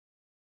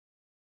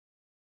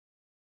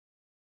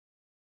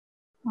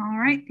All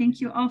right,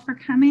 thank you all for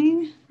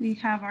coming. We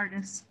have our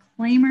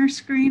disclaimer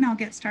screen. I'll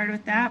get started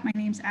with that. My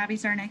name is Abby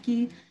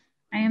Zarnecki.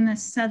 I am the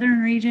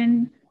Southern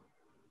Region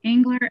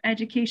Angler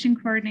Education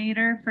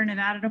Coordinator for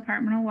Nevada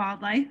Department of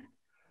Wildlife.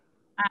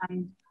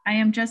 I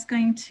am just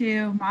going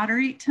to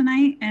moderate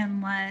tonight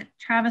and let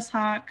Travis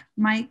Hawk,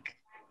 Mike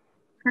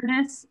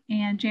Curtis,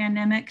 and Jan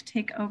Nemick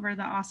take over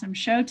the awesome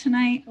show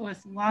tonight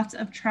with lots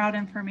of trout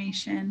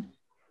information.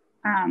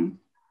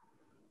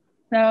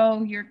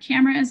 So your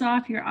camera is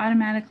off, you're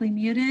automatically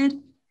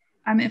muted.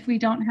 If we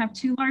don't have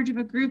too large of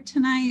a group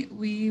tonight,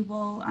 we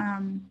will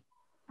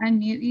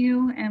unmute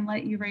you and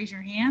let you raise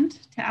your hand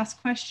to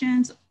ask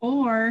questions.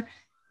 Or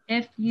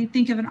if you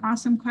think of an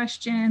awesome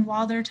question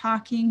while they're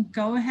talking,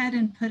 go ahead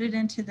and put it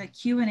into the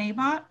Q&A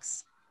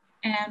box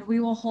and we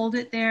will hold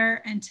it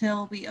there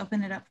until we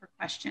open it up for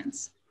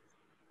questions.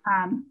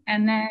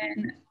 And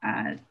then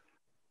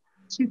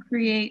to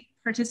create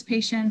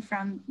participation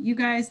from you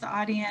guys, the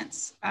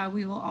audience,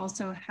 we will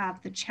also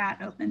have the chat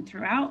open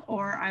throughout,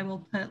 or I will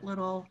put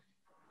little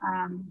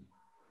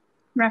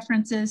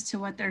references to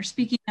what they're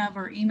speaking of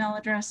or email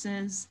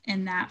addresses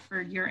in that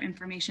for your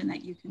information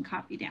that you can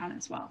copy down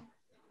as well.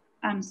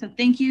 So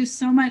thank you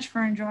so much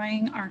for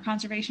enjoying our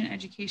conservation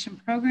education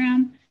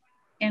program.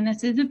 And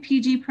this is a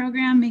PG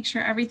program. Make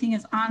sure everything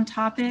is on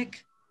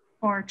topic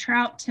for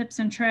trout tips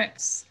and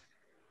tricks.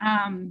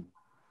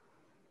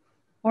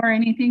 Or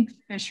anything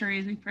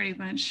fisheries, we pretty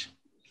much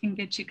can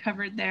get you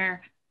covered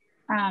there.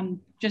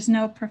 Just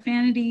no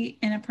profanity,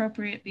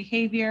 inappropriate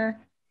behavior,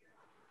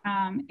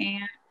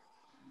 and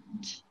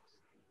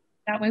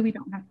that way we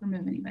don't have to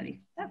remove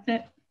anybody. That's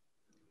it.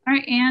 All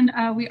right,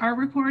 and we are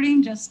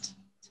recording, just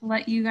to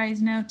let you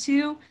guys know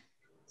too,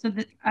 so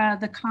that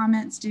the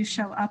comments do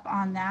show up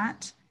on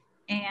that,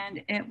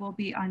 and it will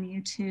be on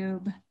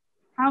YouTube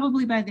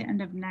probably by the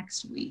end of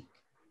next week.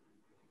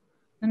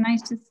 So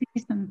nice to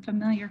see some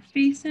familiar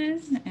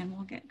faces, and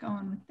we'll get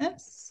going with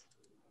this.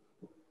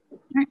 All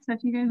right, so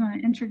if you guys want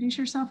to introduce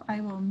yourself, I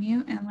will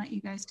mute and let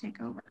you guys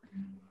take over.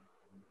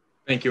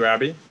 Thank you,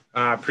 Abby.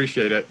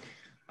 Appreciate it.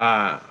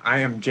 I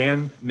am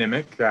Jan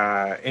Nemick,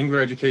 Angler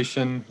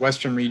Education,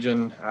 Western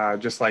Region,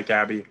 just like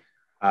Abby,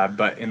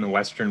 but in the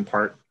western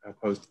part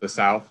opposed to the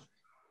south.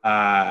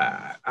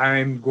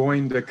 I'm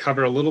going to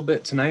cover a little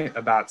bit tonight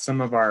about some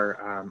of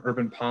our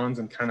urban ponds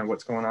and kind of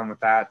what's going on with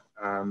that.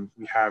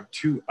 We have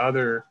two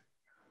other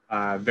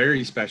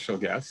very special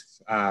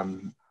guests.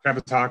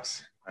 Travis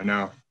Hawks, I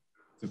know,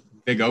 it's a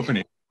big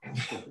opening.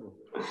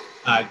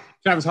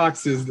 Travis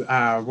Hawks is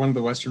one of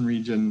the Western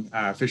Region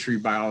fishery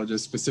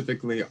biologists,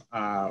 specifically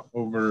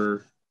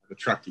over the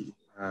Truckee,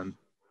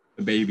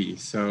 the baby.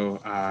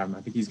 So I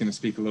think he's going to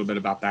speak a little bit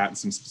about that and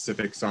some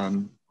specifics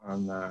on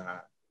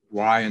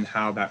why and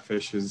how that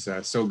fish is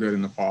so good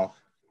in the fall.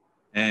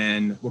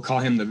 And we'll call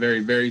him the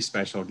very, very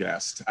special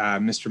guest,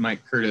 Mr.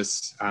 Mike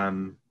Curtis.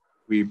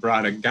 We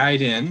brought a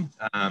guide in.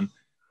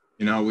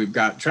 You know, we've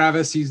got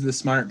Travis, he's the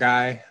smart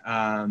guy.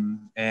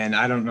 And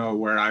I don't know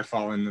where I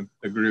fall in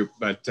the group,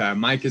 but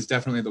Mike is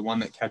definitely the one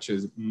that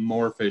catches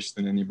more fish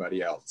than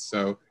anybody else.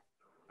 So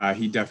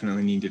he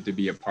definitely needed to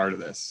be a part of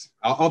this.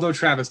 Although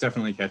Travis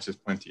definitely catches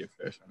plenty of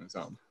fish on his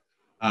own.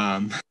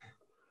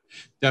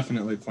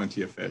 Definitely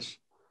plenty of fish.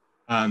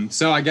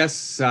 So I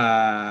guess,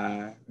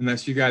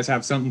 unless you guys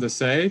have something to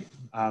say,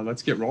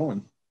 let's get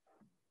rolling.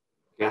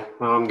 Yeah,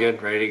 well, I'm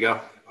good. Ready to go.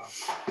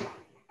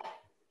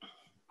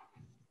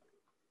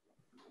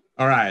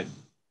 All right.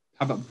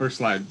 How about the first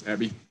slide,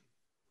 Abby?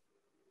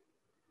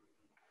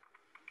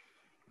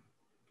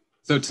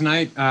 So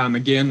tonight,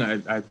 again,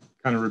 I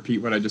kind of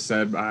repeat what I just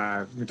said.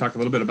 We talk a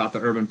little bit about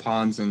the urban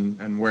ponds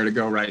and where to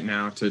go right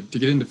now to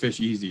get into fish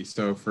easy.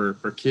 So for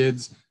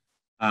kids,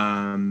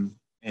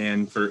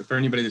 and for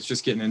anybody that's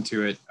just getting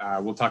into it,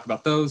 we'll talk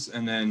about those.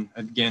 And then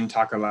again,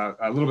 talk about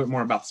a little bit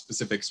more about the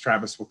specifics.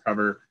 Travis will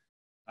cover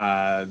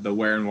the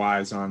where and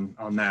whys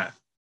on that.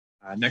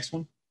 Next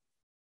one.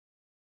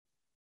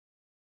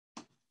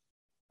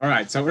 All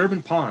right, so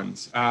urban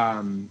ponds.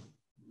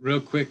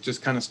 Real quick,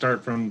 just kind of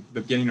start from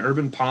the beginning.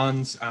 Urban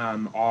ponds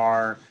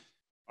are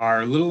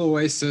our little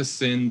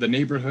oasis in the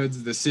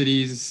neighborhoods, the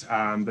cities,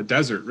 the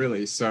desert,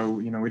 really. So,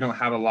 you know, we don't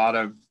have a lot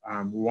of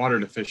water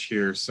to fish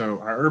here. So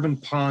our urban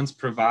ponds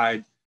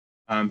provide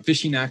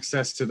fishing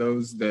access to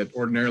those that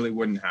ordinarily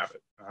wouldn't have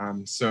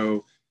it.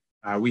 So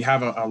we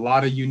have a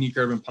lot of unique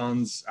urban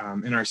ponds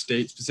in our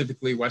state,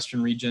 specifically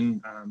Western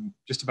Region,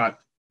 just about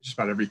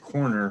every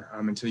corner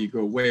until you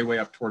go way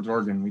up towards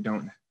Oregon. We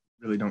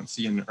really don't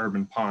see an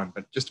urban pond,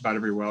 but just about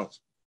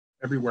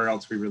everywhere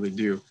else we really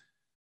do.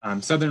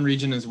 Southern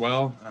Region as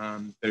well.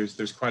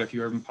 There's quite a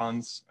few urban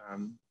ponds,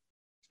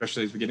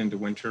 especially as we get into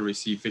winter. We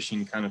see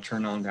fishing kind of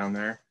turn on down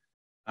there.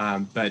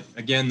 But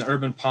again, the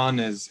urban pond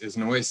is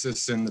an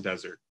oasis in the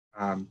desert.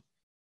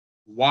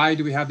 Why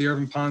do we have the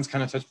urban ponds?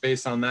 Kind of touch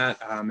base on that.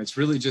 It's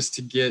really just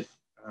to get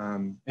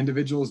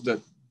individuals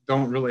that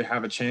don't really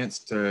have a chance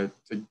to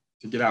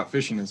get out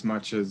fishing as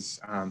much as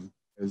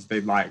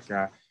they'd like,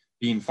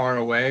 being far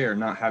away or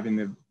not having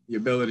the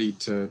ability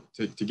to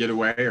get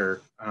away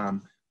or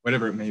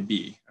whatever it may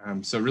be.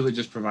 So really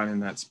just providing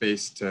that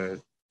space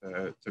to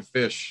to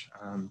fish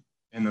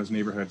in those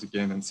neighborhoods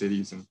again in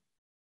cities and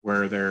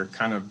where they're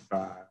kind of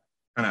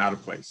out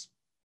of place.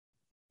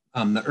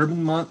 The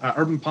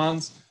urban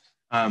ponds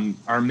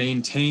are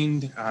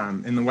maintained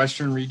in the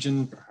Western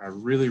region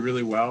really,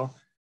 really well.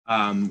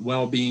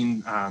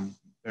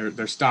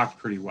 They're stocked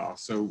pretty well.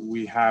 So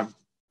we have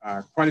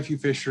quite a few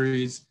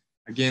fisheries.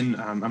 Again,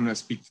 I'm going to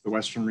speak to the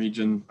Western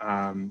region.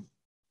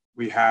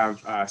 We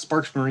have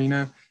Sparks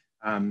Marina.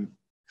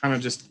 Kind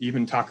of just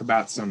even talk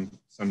about some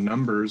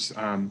numbers.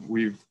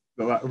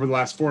 Over the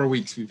last 4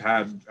 weeks, we've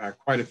had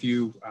quite a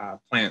few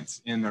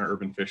plants in our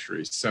urban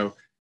fisheries. So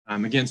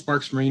again,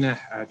 Sparks Marina,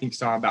 I think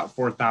saw about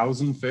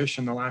 4,000 fish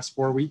in the last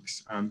 4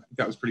 weeks.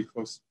 That was pretty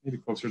close, maybe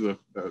closer to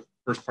the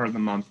first part of the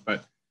month,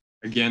 but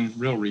again,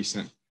 real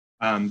recent.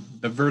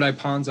 The Verdi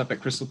ponds up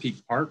at Crystal Peak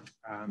Park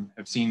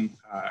have seen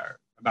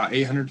about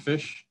 800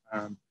 fish.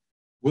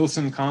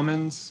 Wilson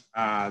Commons,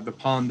 the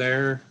pond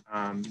there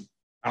out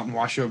in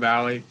Washoe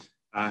Valley,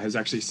 has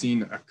actually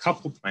seen a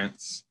couple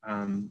plants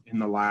in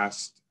the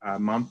last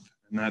month,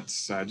 and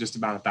that's just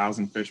about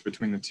 1,000 fish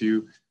between the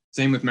two.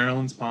 Same with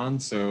Maryland's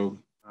pond, so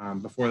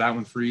before that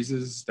one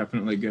freezes,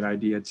 definitely a good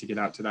idea to get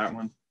out to that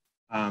one.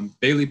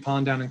 Bailey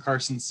Pond down in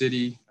Carson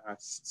City,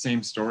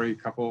 same story,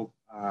 couple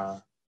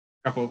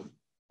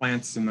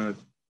plants about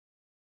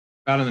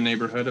in the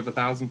neighborhood of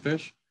 1,000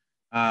 fish.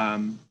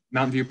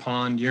 Mountain View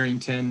Pond,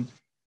 Yerington,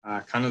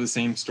 kind of the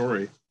same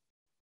story.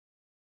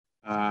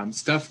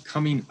 Stuff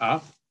coming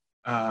up.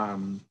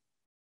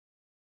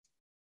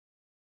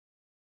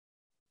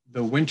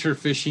 The winter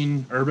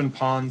fishing urban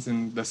ponds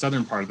in the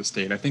southern part of the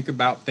state. I think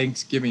about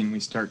Thanksgiving, we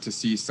start to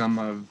see some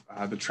of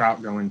the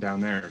trout going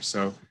down there.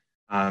 So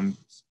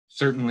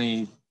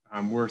certainly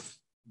worth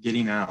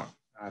getting out.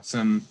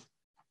 Some,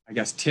 I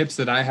guess, tips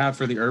that I have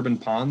for the urban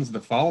ponds.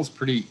 The fall is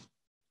pretty,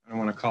 I don't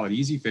want to call it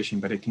easy fishing,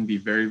 but it can be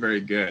very,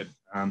 very good.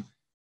 The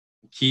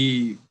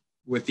key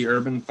with the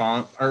urban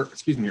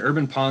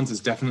ponds is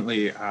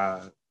definitely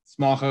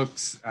small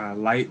hooks,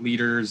 light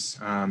leaders,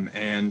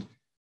 and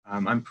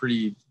I'm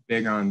pretty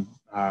big on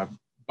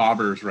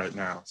bobbers right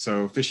now.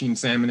 So fishing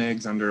salmon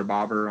eggs under a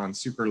bobber on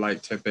super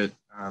light tippet,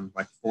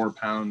 like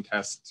 4-pound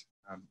test,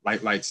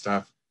 light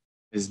stuff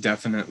is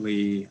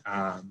definitely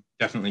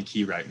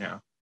key right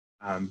now.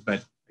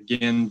 But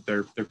again,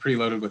 they're pretty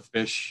loaded with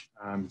fish,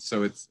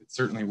 so it's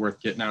certainly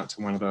worth getting out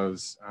to one of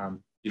those.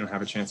 You don't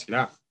have a chance to get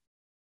out.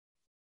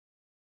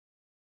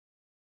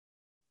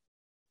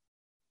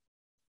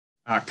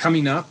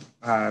 Coming up,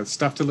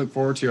 stuff to look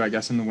forward to, I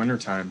guess, in the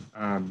wintertime.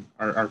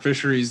 Our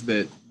fisheries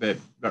the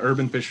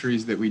urban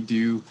fisheries that we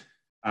do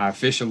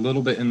fish a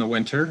little bit in the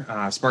winter.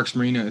 Sparks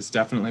Marina is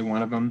definitely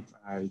one of them.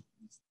 I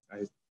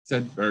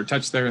said or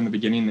touched there in the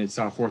beginning, they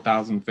saw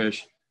 4,000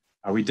 fish.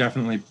 We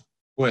definitely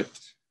put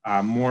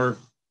more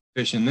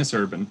fish in this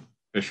urban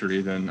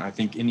fishery than I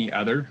think any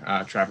other.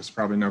 Travis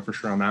probably know for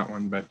sure on that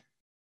one, but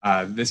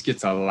this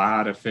gets a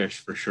lot of fish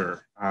for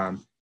sure.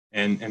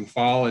 And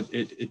fall,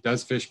 it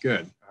does fish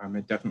good.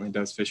 It definitely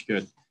does fish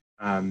good.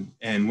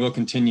 And will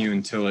continue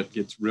until it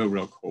gets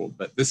real cold.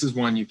 But this is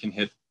one you can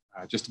hit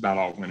just about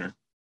all winter.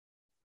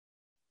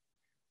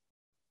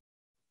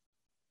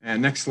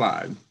 And next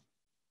slide.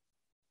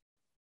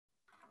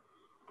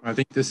 I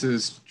think this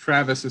is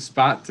Travis's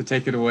spot to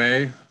take it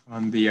away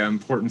on the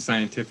important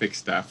scientific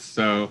stuff.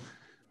 So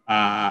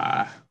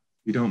if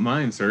you don't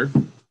mind, sir.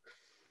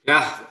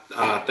 Yeah,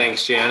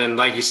 thanks, Jan. And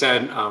like you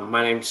said,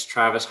 my name's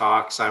Travis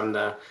Hawks. I'm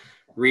the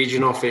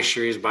regional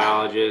fisheries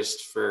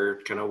biologist for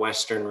kind of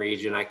Western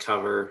region. I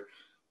cover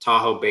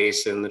Tahoe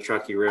Basin, the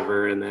Truckee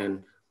River, and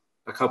then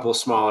a couple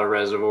smaller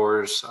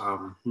reservoirs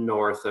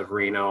north of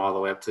Reno all the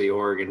way up to the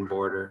Oregon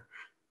border.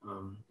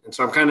 And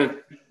so I'm kind of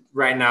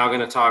right now going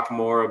to talk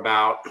more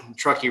about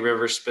Truckee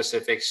River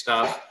specific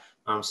stuff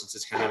since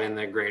it's kind of in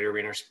the greater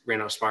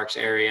Reno Sparks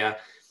area.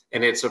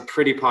 And it's a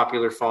pretty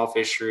popular fall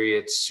fishery.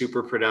 It's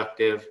super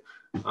productive.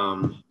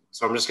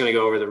 So I'm just going to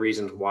go over the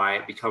reasons why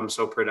it becomes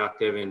so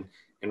productive and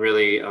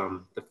really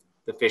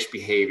the fish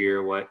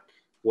behavior,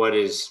 what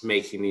is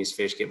making these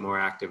fish get more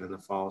active in the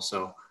fall.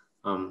 So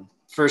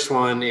first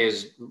one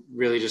is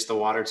really just the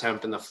water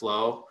temp and the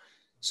flow.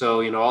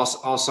 So, you know,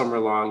 all summer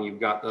long, you've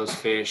got those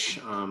fish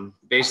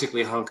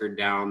basically hunkered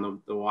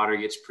down. The water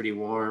gets pretty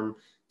warm.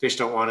 Fish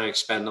don't want to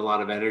expend a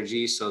lot of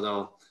energy, so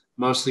they'll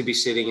mostly be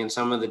sitting in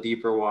some of the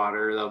deeper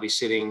water. They'll be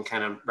sitting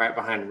kind of right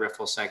behind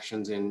riffle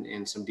sections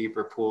in some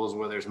deeper pools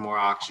where there's more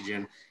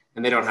oxygen,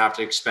 and they don't have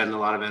to expend a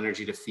lot of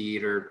energy to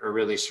feed or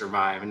really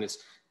survive. And it's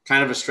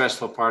kind of a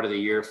stressful part of the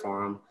year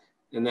for them.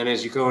 And then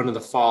as you go into the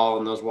fall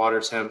and those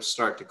water temps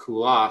start to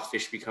cool off,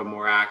 fish become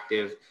more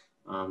active.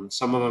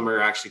 Some of them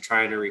are actually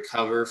trying to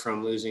recover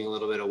from losing a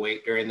little bit of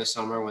weight during the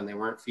summer when they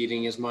weren't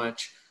feeding as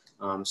much.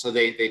 So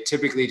they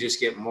typically just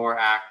get more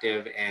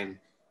active and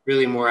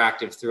really more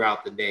active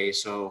throughout the day.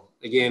 So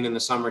again, in the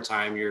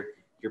summertime, your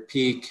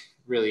peak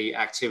really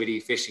activity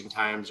fishing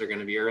times are going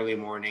to be early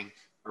morning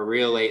or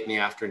real late in the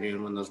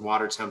afternoon when those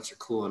water temps are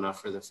cool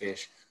enough for the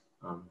fish.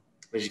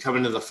 As you come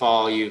into the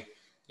fall, you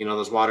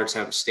those water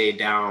temps stay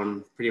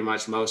down pretty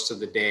much most of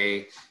the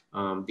day.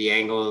 The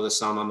angle of the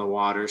sun on the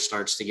water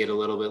starts to get a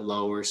little bit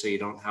lower, so you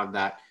don't have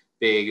that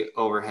big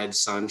overhead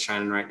sun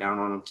shining right down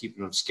on them,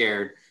 keeping them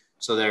scared.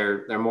 So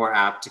they're more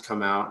apt to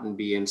come out and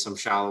be in some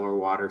shallower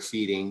water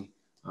feeding.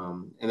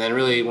 And then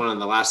really one of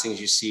the last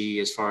things you see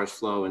as far as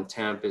flow and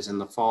temp is in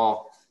the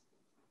fall,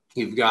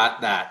 you've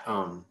got that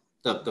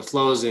the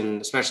flows in,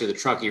 especially the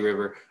Truckee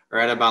River, are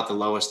at about the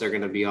lowest they're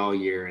going to be all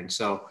year. And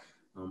so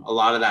a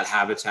lot of that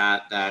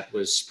habitat that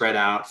was spread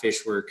out,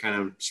 fish were kind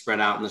of spread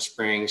out in the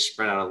spring,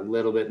 spread out a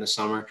little bit in the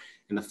summer.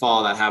 In the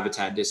fall, that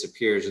habitat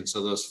disappears. And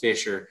so those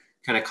fish are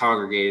kind of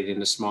congregated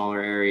into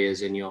smaller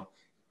areas, and you'll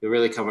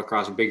really come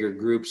across bigger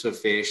groups of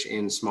fish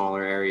in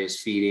smaller areas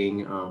feeding.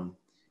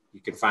 You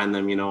can find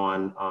them,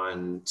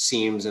 on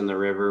seams in the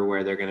river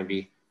where they're going to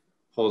be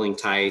holding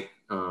tight.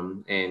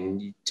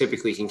 And you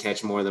typically can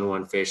catch more than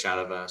one fish out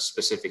of a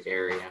specific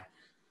area.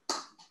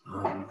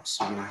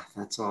 So yeah,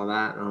 that's all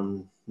that.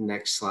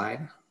 Next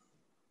slide.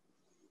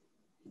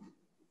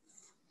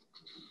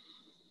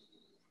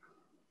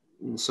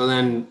 And so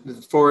then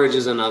forage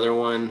is another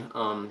one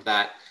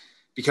that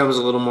becomes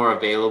a little more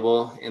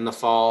available in the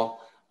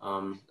fall.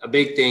 A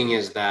big thing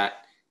is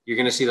that you're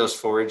going to see those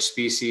forage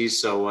species.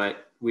 So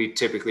what we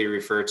typically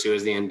refer to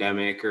as the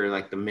endemic or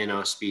like the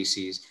minnow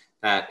species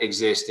that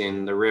exist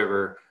in the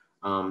river,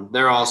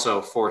 they're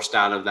also forced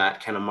out of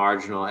that kind of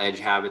marginal edge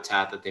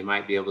habitat that they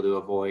might be able to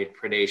avoid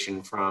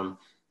predation from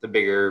the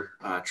bigger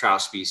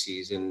trout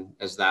species. And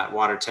as that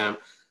water temp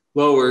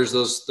lowers,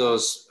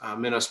 those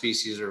minnow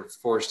species are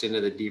forced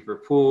into the deeper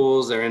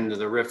pools. They're into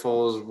the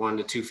riffles, 1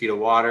 to 2 feet of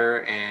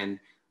water. And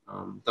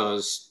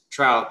those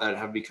trout that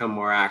have become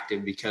more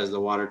active because the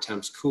water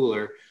temp's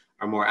cooler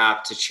are more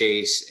apt to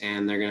chase.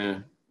 And they're going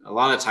to, a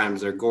lot of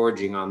times they're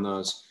gorging on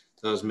those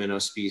minnow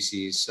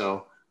species.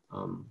 So,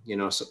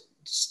 so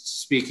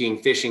speaking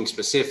fishing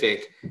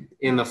specific,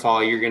 in the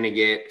fall, you're going to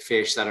get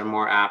fish that are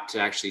more apt to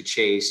actually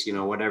chase,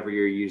 whatever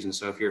you're using.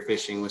 So if you're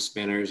fishing with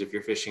spinners, if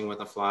you're fishing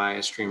with a fly,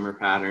 a streamer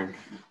pattern,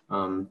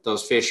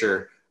 those fish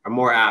are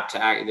more apt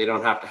to act. They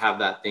don't have to have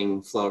that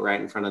thing float right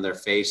in front of their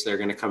face. They're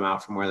going to come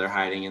out from where they're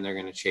hiding and they're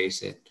going to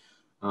chase it.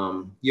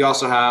 You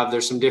also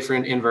there's some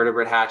different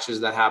invertebrate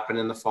hatches that happen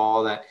in the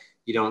fall that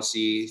you don't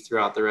see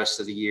throughout the rest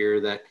of the year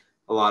that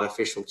a lot of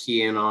fish will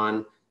key in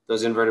on.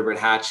 Those invertebrate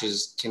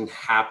hatches can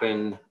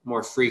happen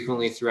more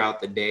frequently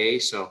throughout the day.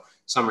 So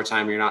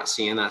summertime, you're not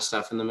seeing that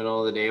stuff in the middle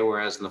of the day,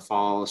 whereas in the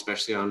fall,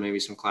 especially on maybe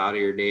some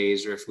cloudier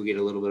days, or if we get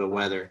a little bit of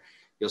weather,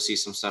 you'll see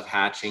some stuff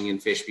hatching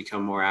and fish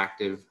become more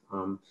active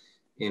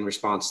in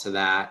response to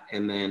that.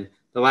 And then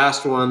the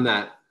last one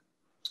that,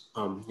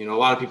 a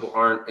lot of people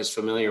aren't as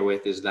familiar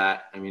with is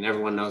that,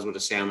 everyone knows what a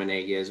salmon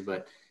egg is,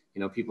 but,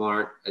 people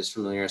aren't as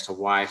familiar as to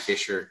why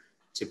fish are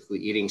typically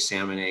eating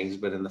salmon eggs.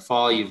 But in the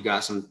fall, you've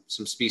got some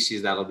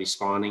species that'll be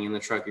spawning in the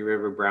Truckee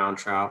River. Brown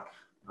trout,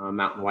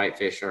 mountain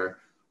whitefish are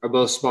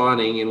both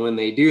spawning. And when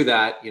they do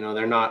that,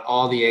 they're not,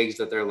 all the eggs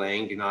that they're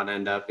laying do not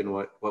end up in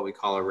what we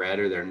call a red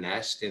or their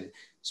nest. And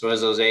so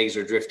as those eggs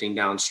are drifting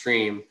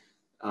downstream,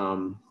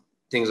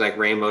 things like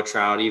rainbow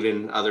trout,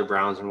 even other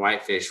browns and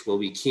whitefish will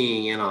be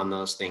keying in on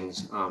those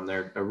things.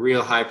 They're a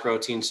real high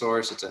protein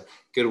source. It's a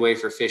good way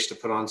for fish to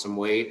put on some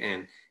weight,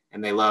 and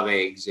they love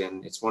eggs.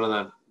 And it's one of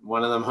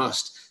the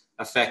most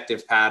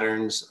effective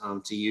patterns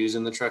to use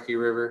in the Truckee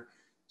River.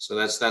 So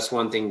that's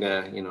one thing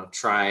to,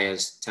 try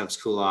as temps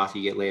cool off,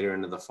 you get later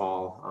into the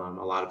fall.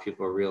 A lot of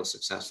people are real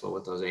successful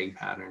with those egg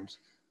patterns.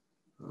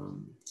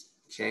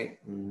 Okay,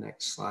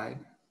 next slide.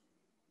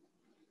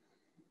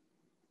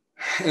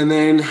 And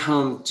then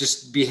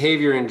just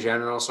behavior in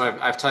general. So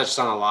I've touched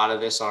on a lot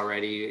of this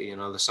already,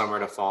 the summer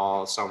to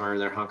fall. Summer,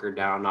 they're hunkered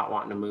down, not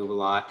wanting to move a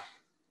lot.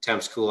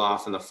 Temps cool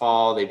off in the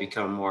fall, they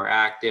become more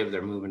active,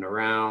 they're moving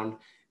around.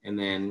 And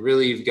then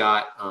really you've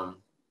got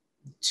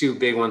two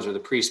big ones are the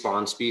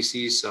pre-spawn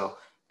species. So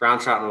brown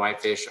trout and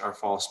whitefish are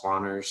fall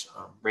spawners.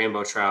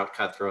 Rainbow trout,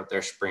 cutthroat,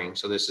 they're spring.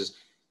 So this is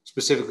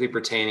specifically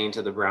pertaining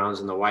to the browns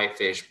and the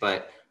whitefish.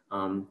 But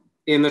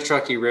in the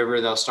Truckee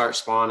River, they'll start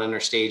spawning or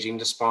staging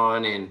to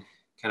spawn in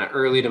kind of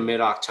early to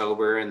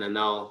mid-October. And then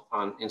they'll,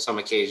 in some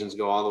occasions,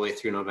 go all the way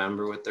through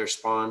November with their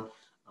spawn.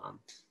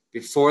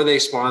 Before they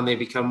spawn, they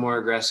become more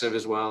aggressive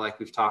as well, like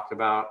we've talked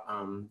about.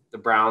 The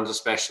browns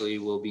especially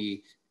will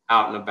be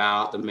out and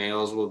about. The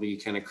males will be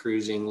kind of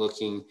cruising,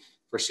 looking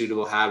for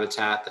suitable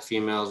habitat. The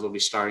females will be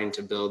starting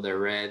to build their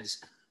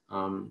reds.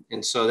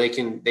 And so they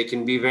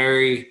can be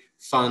very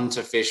fun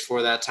to fish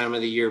for that time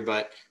of the year,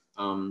 but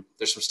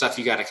there's some stuff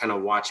you got to kind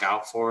of watch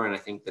out for. And I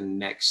think the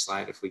next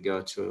slide, if we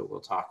go to it, we'll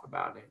talk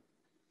about it.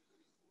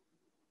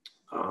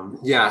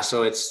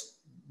 So it's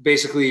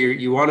basically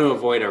you want to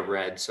avoid a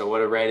red. So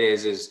what a red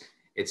is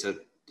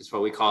it's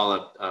what we call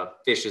a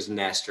fish's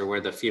nest, or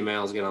where the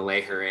female is going to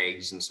lay her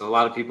eggs. And so a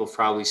lot of people have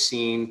probably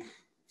seen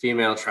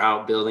female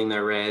trout building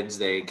their reds.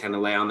 They kind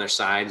of lay on their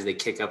sides, they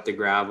kick up the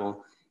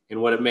gravel.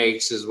 And what it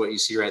makes is what you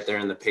see right there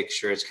in the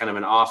picture. It's kind of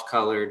an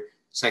off-colored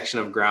section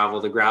of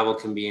gravel. The gravel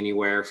can be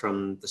anywhere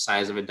from the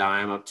size of a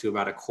dime up to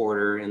about a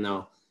quarter, and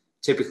they'll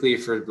Typically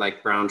for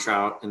like brown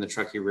trout in the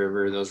Truckee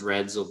River, those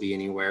reds will be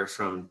anywhere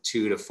from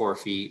 2 to 4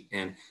 feet,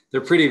 and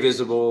they're pretty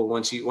visible.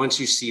 Once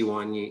you see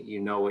one, you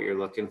know what you're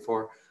looking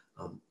for.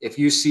 If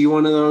you see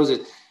one of those,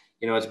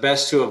 it's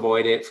best to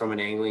avoid it from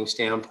an angling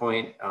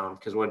standpoint,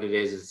 because what it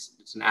is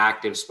it's an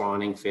active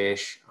spawning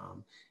fish.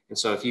 And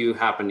so if you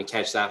happen to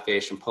catch that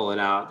fish and pull it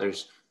out,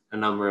 there's a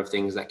number of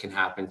things that can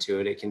happen to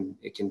it.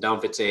 It can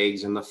dump its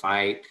eggs in the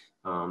fight.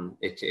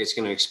 It's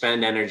going to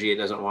expend energy it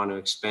doesn't want to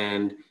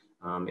expend.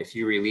 If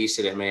you release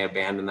it, it may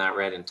abandon that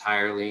red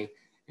entirely.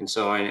 And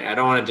so I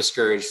don't want to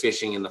discourage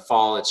fishing in the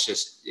fall. It's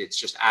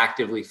just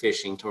actively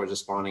fishing towards a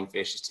spawning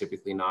fish is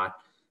typically not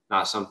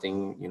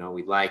something,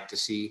 we'd like to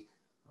see.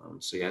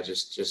 So yeah,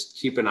 just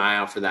keep an eye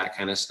out for that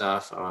kind of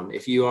stuff.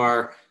 If you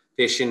are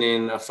fishing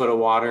in a foot of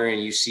water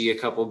and you see a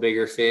couple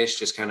bigger fish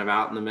just kind of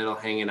out in the middle,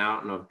 hanging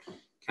out in a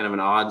kind of an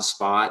odd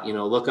spot,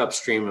 look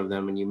upstream of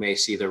them and you may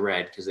see the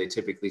red, because they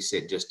typically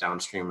sit just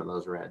downstream of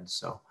those reds.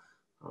 So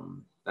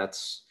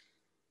that's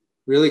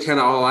really kind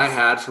of all I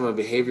had from a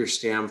behavior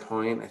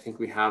standpoint. I think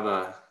we have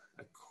a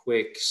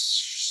quick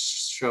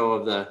show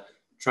of the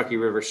Truckee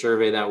River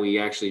survey that we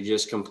actually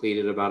just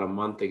completed about a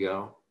month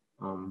ago.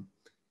 It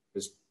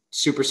was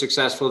super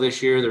successful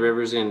this year. The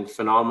river's in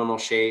phenomenal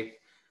shape.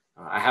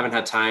 I haven't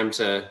had time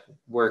to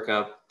work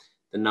up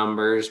the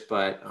numbers,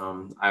 but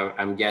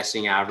I'm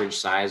guessing average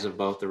size of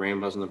both the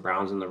rainbows and the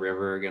browns in the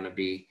river are going to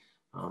be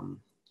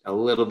a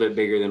little bit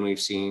bigger than we've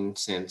seen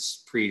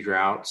since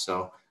pre-drought.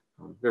 So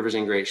river's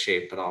in great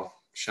shape, but I'll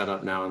shut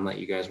up now and let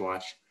you guys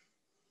watch.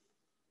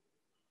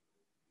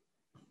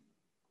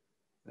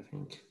 I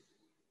think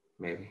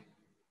maybe.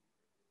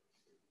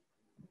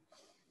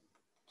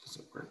 Does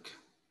it work?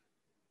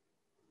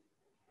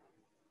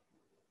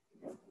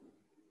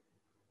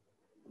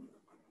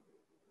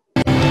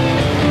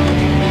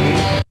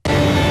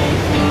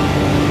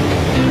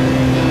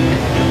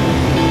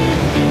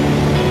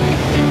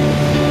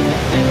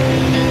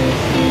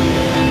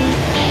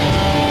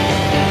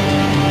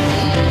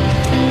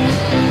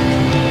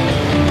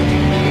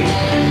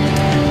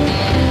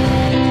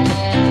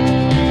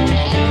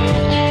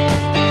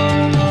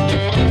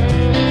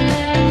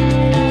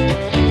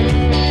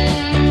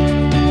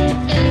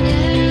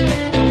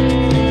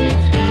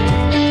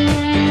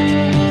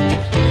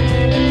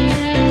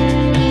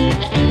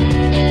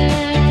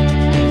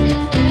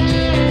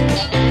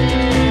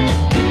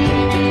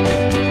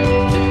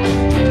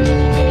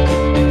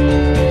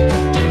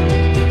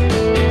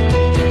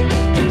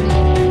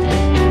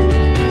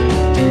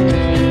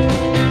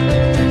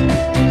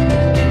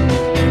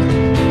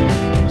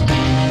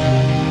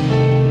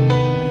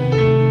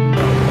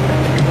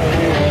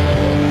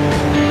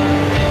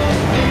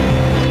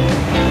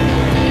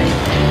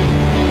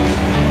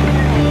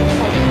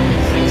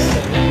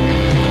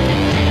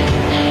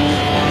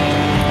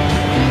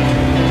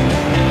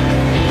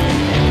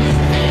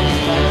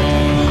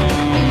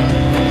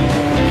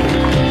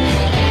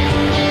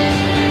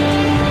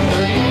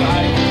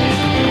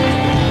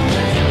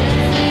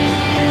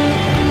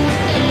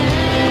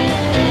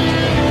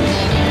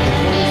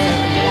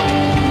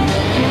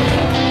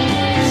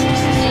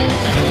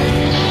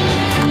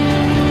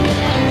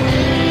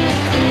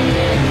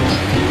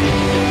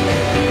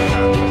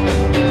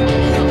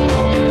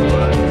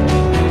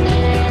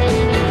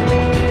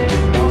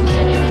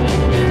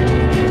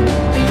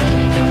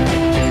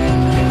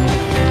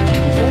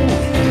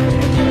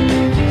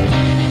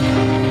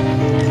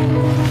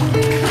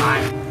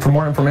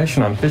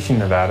 Information on fishing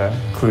Nevada,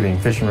 including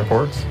fishing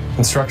reports,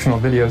 instructional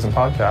videos and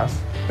podcasts,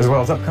 as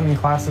well as upcoming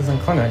classes and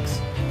clinics,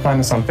 find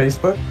us on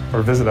Facebook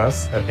or visit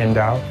us at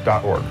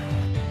NDOW.org.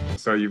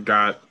 So you've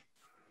got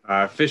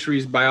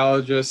fisheries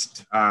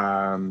biologist,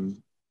 guy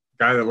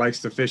that likes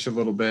to fish a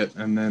little bit,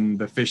 and then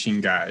the fishing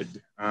guide.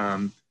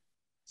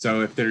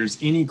 So if there's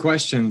any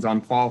questions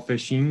on fall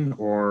fishing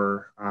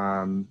or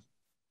on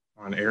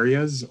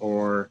areas,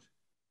 or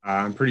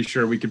I'm pretty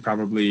sure we could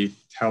probably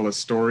tell a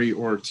story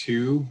or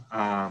two.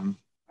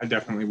 I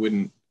definitely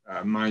wouldn't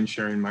mind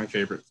sharing my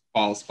favorite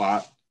fall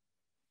spot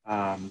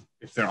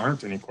if there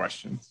aren't any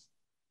questions.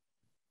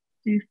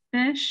 Do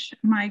fish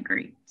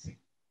migrate?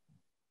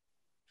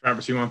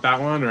 Travis, you want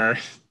that one, or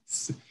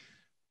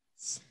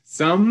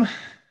some?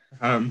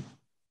 All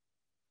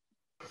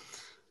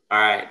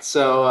right,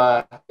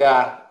 so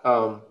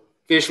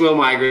fish will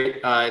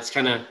migrate. It's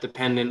kind of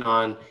dependent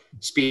on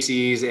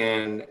species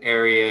and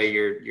area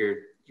you're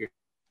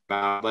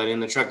about, but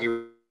in the Truckee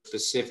River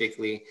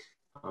specifically,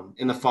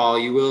 in the fall,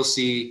 you will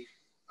see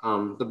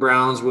some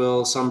browns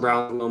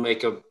will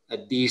make a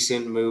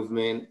decent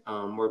movement.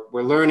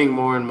 We're learning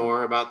more and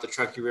more about the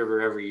Truckee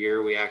River every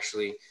year. We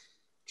actually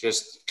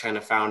just kind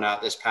of found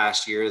out this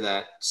past year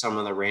that some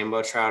of the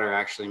rainbow trout are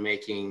actually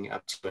making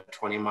up to a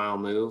 20-mile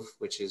move,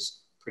 which is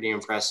pretty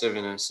impressive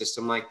in a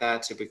system like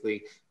that.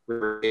 Typically,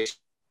 river fish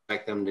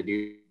expect them to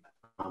do.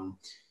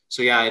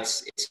 So yeah,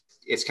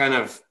 it's kind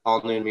of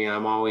all new to me.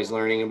 I'm always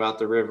learning about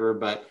the river,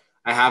 but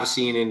I have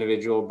seen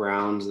individual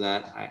browns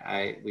that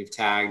we've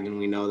tagged, and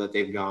we know that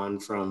they've gone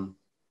from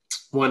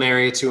one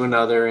area to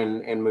another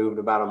and moved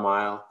about a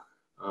mile.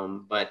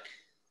 But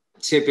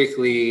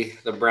typically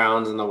the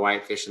browns and the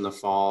whitefish in the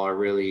fall are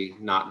really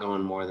not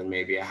going more than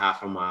maybe a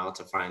half a mile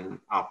to find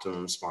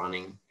optimum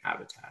spawning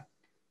habitat.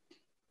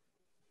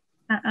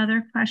 That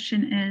other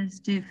question is,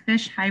 do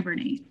fish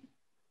hibernate?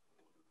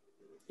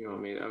 You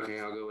want me to? Okay,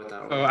 I'll go with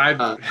that one.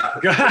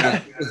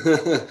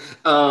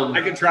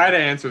 I could try to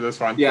answer this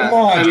one. Yeah, come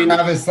on,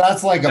 Travis.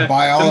 That's like a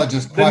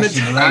biologist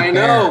question, right? I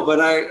know, but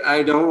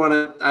I don't want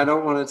to. I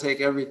don't want to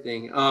take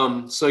everything.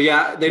 So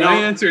yeah, they don't.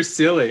 My answer's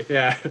silly.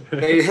 Yeah.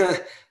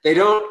 they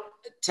don't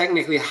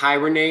technically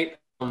hibernate,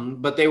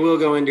 but they will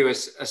go into a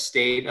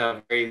state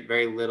of very,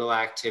 very little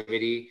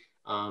activity,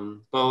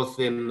 both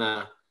in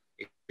the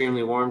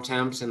extremely warm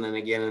temps and then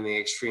again in the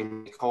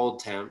extremely cold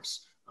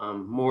temps.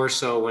 More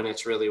so when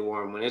it's really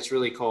warm. When it's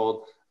really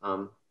cold,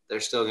 they're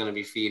still going to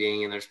be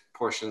feeding, and there's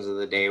portions of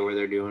the day where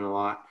they're doing a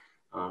lot.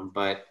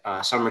 But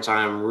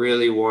summertime,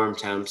 really warm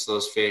temps,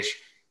 those fish,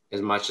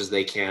 as much as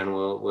they can,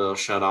 will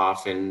shut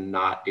off and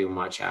not do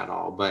much at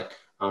all. But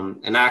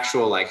an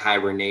actual like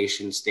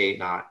hibernation state,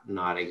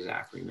 not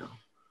exactly, no.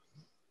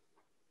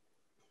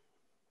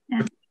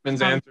 Yeah.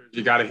 Ben's answer is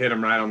you got to hit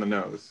them right on the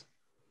nose.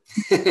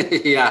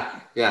 yeah.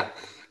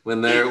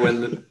 When they're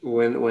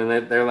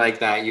like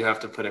that, you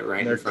have to put it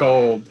right. They're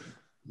cold.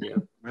 Yeah.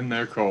 When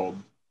they're cold.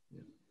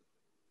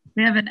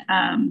 We have a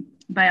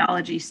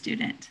biology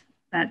student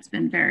that's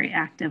been very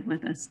active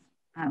with us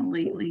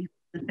lately,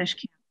 the fish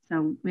camp.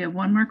 So we have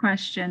one more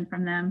question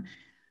from them.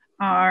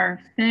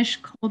 Are fish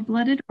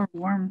cold-blooded or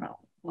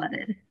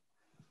warm-blooded?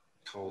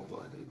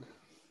 Cold-blooded.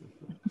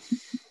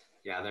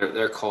 Yeah,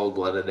 they're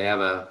cold-blooded. They have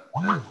a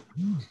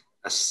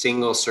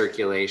single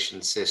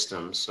circulation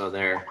system, so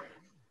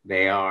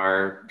they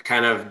are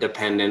kind of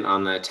dependent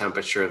on the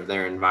temperature of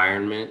their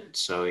environment.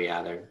 So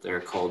yeah, they're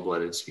a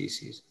cold-blooded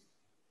species.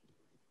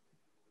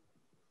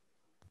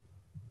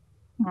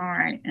 All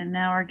right, and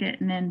now we're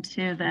getting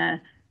into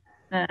the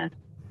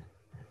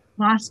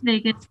Las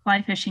Vegas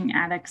fly fishing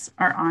addicts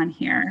are on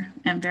here.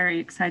 I'm very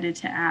excited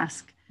to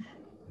ask.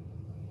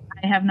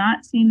 I have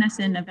not seen this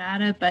in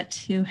Nevada,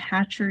 but do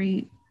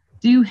hatcheries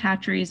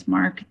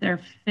mark their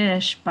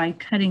fish by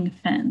cutting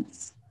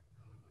fins?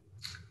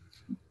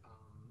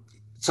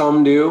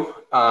 Some do.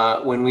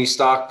 When we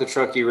stock the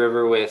Truckee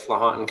River with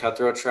Lahontan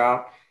cutthroat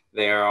trout,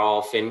 they are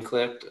all fin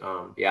clipped.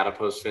 The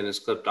adipose fin is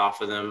clipped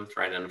off of them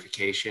for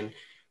identification.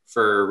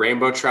 For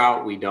rainbow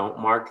trout, we don't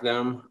mark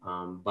them,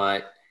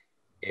 but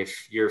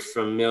if you're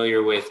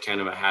familiar with kind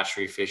of a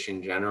hatchery fish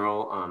in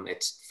general,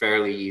 it's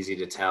fairly easy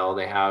to tell.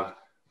 They have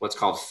what's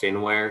called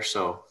fin wear.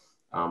 So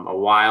a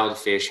wild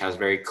fish has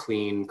very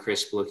clean,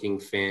 crisp looking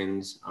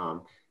fins.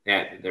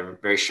 They're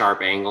very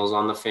sharp angles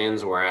on the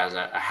fins, whereas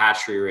a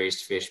hatchery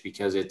raised fish,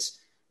 because it's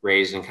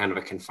raised in kind of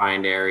a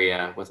confined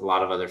area with a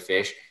lot of other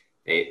fish,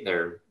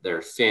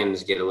 their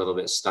fins get a little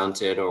bit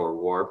stunted or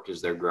warped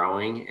as they're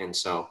growing. And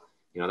so,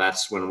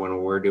 that's when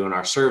we're doing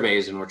our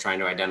surveys and we're trying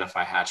to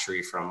identify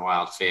hatchery from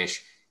wild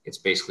fish, it's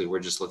basically, we're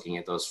just looking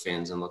at those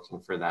fins and looking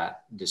for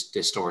that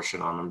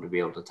distortion on them to be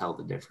able to tell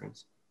the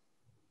difference.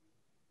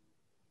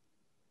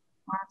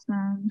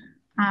 Awesome.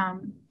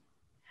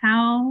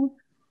 How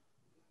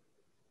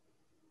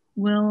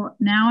will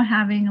now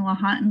having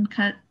Lahontan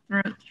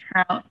cutthroat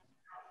trout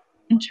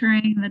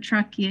entering the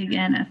Truckee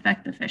again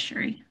affect the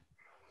fishery?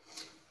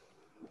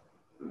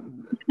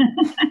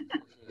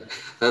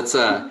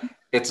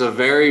 It's a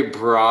very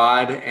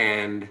broad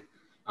and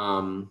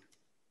there's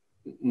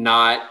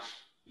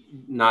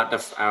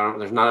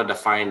not a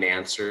defined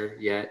answer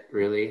yet,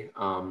 really.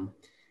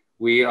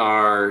 We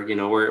are,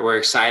 we're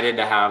excited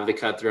to have the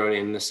cutthroat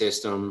in the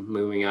system,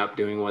 moving up,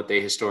 doing what they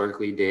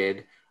historically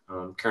did.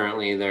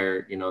 Currently,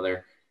 they're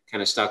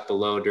kind of stuck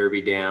below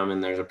Derby Dam,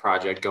 and there's a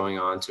project going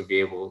on to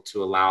be able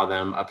to allow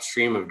them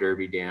upstream of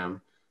Derby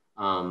Dam.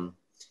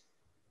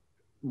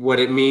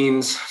 What it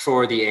means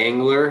for the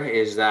angler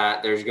is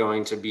that there's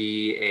going to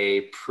be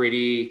a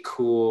pretty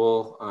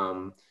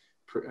cool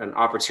an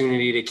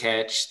opportunity to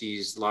catch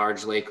these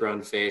large lake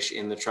run fish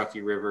in the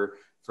Truckee River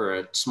for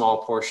a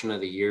small portion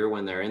of the year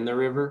when they're in the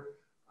river.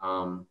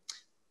 I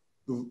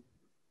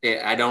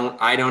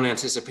don't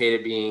anticipate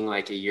it being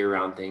like a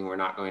year-round thing. We're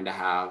not going to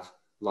have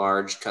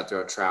large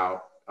cutthroat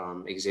trout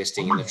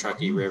existing in the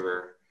Truckee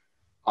River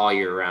all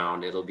year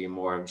round. It'll be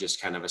more of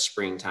just kind of a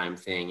springtime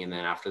thing. And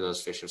then after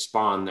those fish have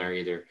spawned, they're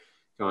either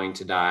going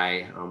to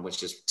die,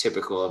 which is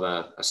typical of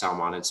a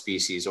salmonid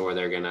species, or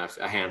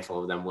a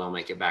handful of them will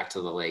make it back to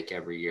the lake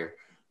every year.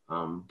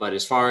 But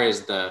as far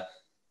as the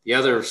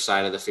other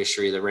side of the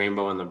fishery, the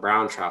rainbow and the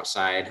brown trout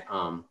side,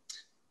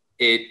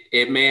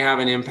 it may have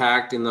an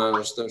impact in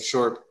the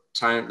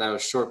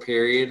short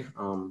period.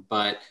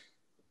 But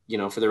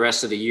for the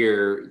rest of the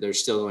year,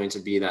 there's still going to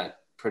be that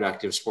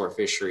productive sport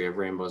fishery of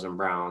rainbows and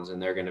browns,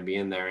 and they're going to be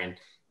in there, and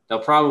they'll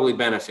probably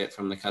benefit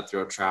from the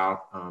cutthroat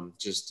trout,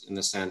 just in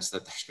the sense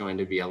that there's going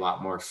to be a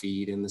lot more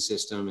feed in the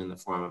system in the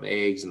form of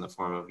eggs, in the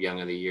form of young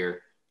of the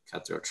year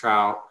cutthroat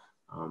trout.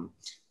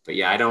 But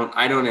yeah, I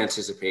don't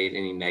anticipate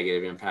any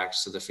negative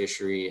impacts to the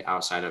fishery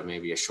outside of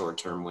maybe a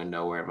short-term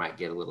window where it might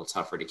get a little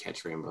tougher to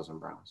catch rainbows and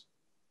browns.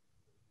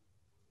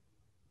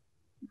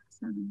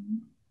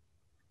 Awesome.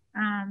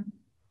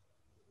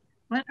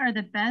 What are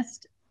the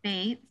best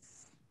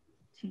baits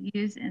to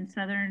use in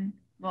southern,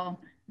 well,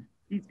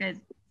 these guys,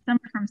 some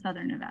are from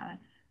southern Nevada.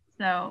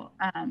 So,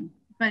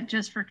 but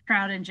just for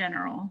trout in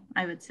general,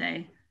 I would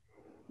say,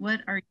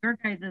 what are your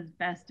guys'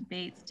 best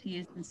baits to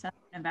use in southern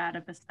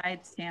Nevada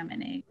besides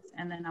salmon eggs?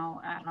 And then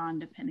I'll add on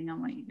depending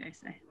on what you guys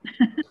say.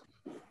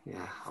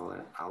 Yeah,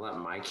 I'll let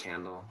Mike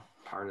handle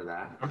part of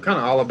that. I'm kind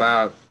of all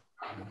about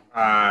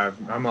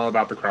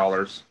the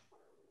crawlers,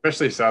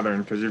 especially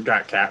southern, because you've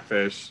got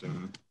catfish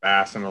and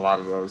bass and a lot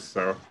of those.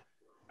 So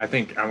I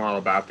think I'm all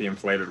about the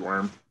inflated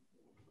worm.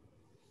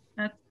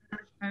 That's,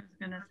 I was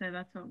gonna say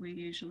that's what we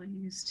usually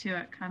use too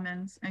at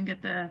Cummins, and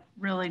get the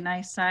really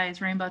nice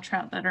size rainbow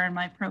trout that are in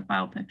my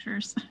profile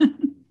pictures.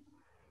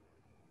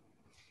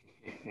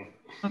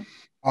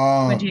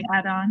 Would you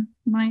add on,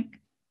 Mike?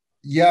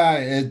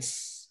 Yeah,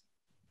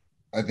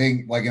 I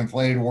think like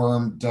inflated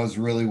worm does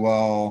really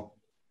well.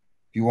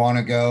 If you want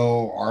to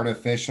go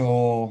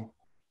artificial,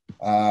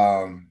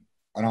 I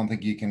don't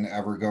think you can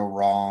ever go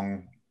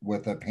wrong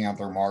with a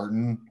Panther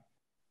Martin.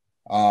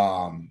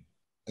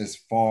 As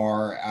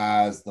far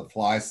as the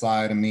fly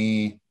side of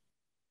me,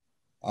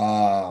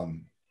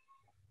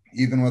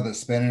 even with a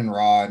spinning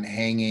rod,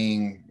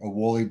 hanging a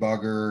woolly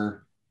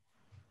bugger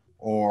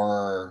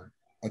or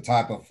a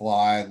type of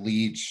fly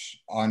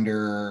leech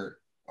under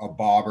a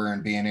bobber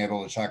and being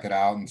able to check it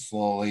out and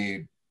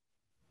slowly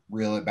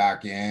reel it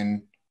back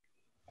in.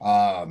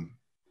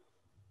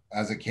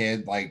 As a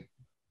kid, like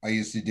I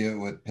used to do it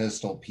with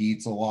Pistol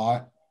Pete's a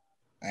lot,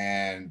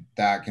 and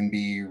that can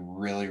be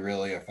really,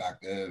 really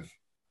effective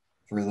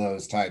for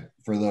those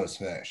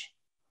fish.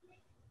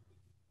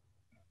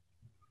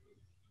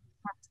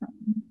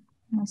 Awesome.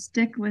 I'll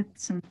stick with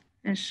some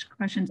fish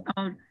questions.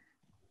 Oh,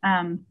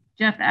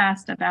 Jeff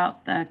asked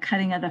about the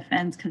cutting of the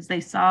fins because they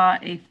saw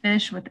a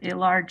fish with a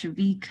large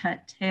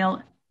V-cut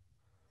tail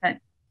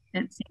that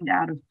it seemed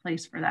out of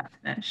place for that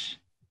fish.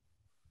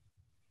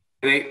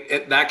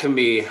 That can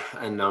be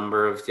a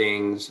number of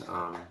things.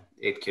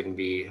 It can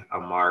be a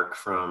mark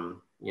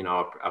from,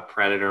 a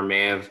predator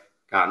may have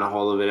gotten a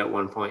hold of it at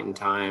one point in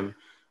time.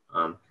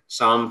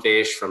 Some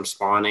fish from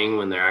spawning,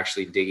 when they're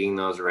actually digging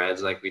those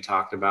reds like we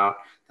talked about,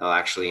 they'll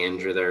actually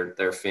injure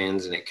their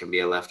fins, and it can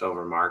be a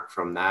leftover mark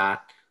from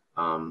that.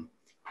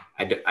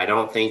 I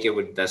don't think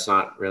that's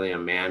not really a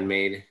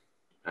man-made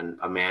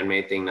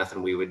thing,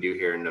 nothing we would do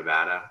here in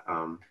Nevada.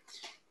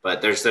 But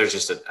there's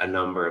just a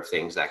number of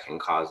things that can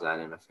cause that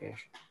in a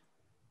fish.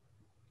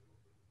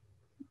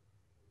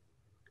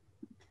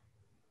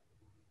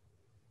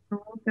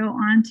 We'll go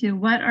on to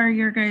what are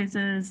your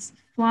guys'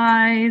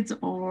 flies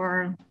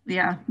or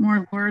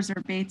more lures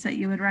or baits that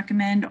you would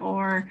recommend,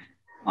 or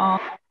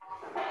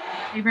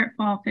favorite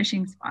fall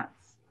fishing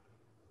spots?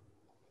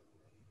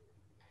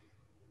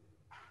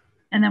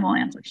 And then we'll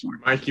answer some more.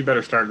 Mike, you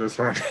better start this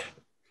one.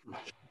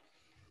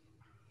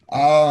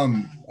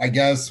 I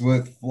guess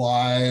with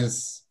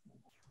flies,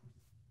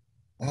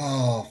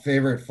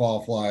 favorite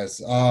fall flies.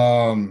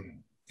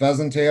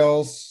 Pheasant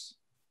tails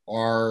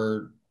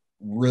are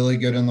really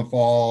good in the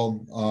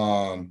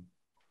fall.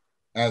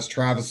 As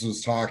Travis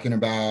was talking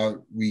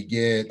about, we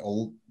get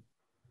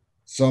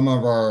some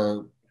of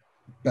our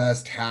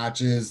best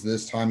hatches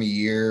this time of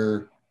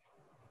year,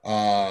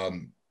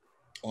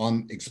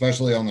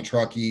 especially on the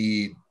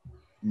Truckee,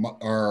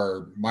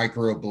 our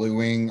micro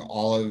blueing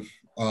olive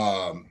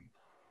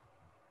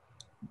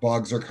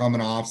bugs are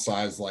coming off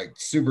size like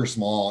super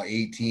small,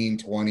 18,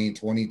 20,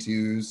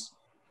 22s.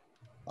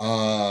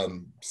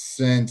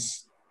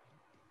 Since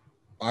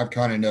I've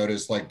kind of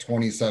noticed like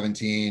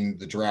 2017,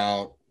 the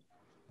drought,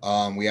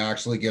 we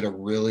actually get a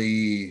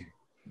really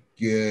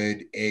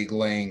good egg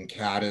laying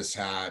caddis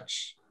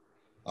hatch,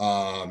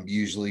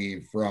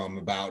 usually from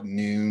about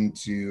noon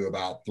to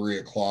about 3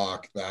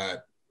 o'clock,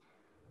 that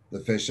the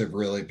fish have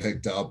really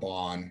picked up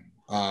on.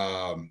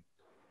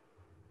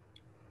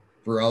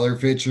 For other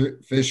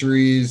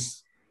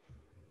fisheries,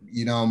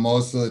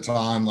 most of the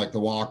time, like the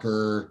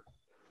Walker,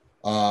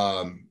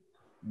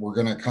 we're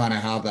going to kind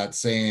of have that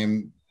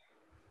same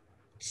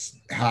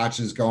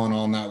hatches going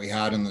on that we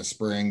had in the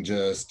spring,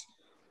 just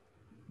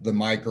the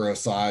micro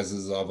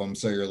sizes of them.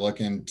 So you're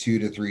looking 2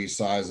 to 3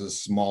 sizes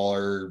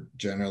smaller,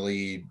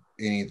 generally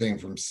anything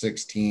from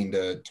 16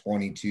 to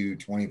 22,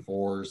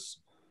 24s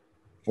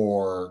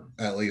for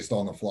at least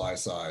on the fly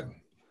side.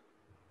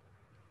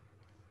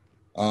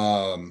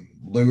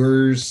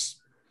 Lures,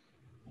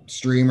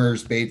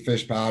 streamers, bait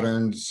fish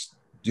patterns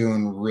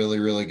doing really,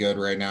 really good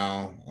right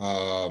now.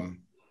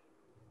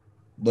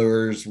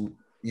 Lures,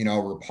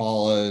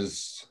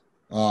 Rapalas,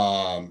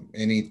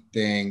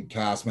 anything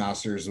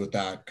Castmasters with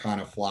that kind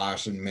of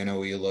flash and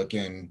minnowy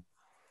looking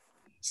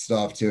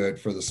stuff to it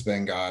for the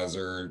spin guys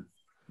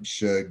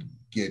should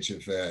get you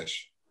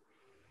fish.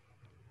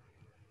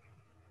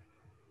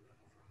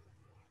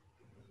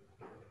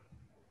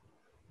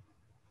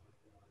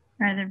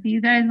 Either of you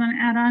guys want to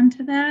add on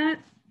to that?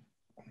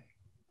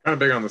 Kind of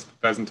big on the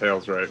pheasant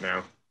tails right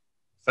now.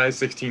 Size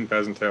 16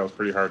 pheasant tail is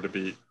pretty hard to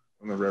beat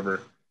on the river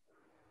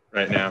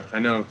right now. I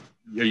know,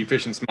 are you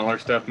fishing smaller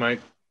stuff, Mike?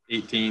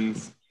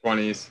 18s,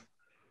 20s.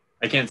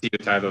 I can't see to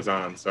tie those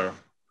on, so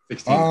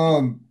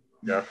 16.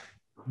 Yeah.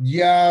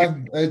 Yeah,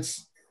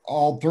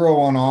 I'll throw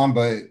one on,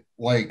 but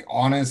like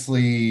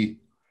honestly,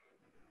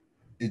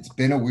 it's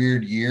been a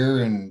weird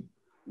year, and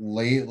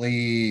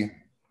lately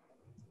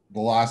the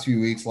last few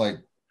weeks, like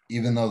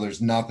even though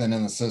there's nothing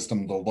in the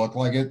system to look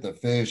like it, the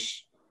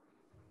fish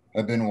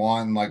have been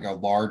wanting like a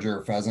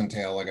larger pheasant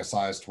tail, like a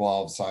size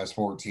 12, size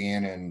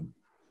 14, and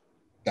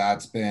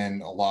that's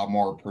been a lot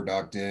more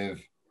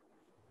productive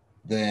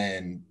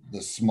than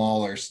the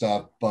smaller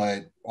stuff,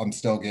 but I'm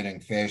still getting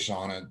fish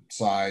on a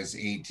size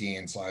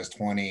 18, size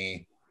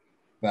 20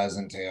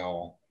 pheasant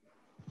tail.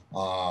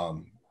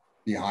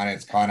 Behind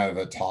it's kind of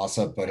a toss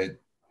up, but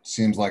it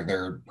seems like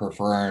they're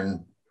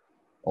preferring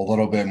a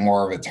little bit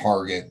more of a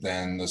target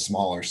than the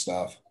smaller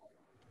stuff.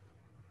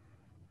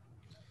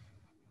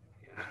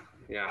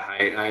 Yeah,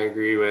 I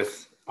agree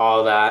with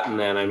all that. And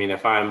then, I mean,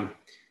 if I'm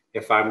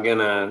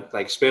gonna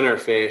like spinner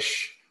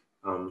fish,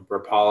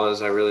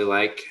 Rapalas I really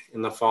like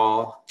in the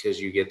fall because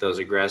you get those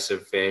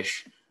aggressive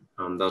fish.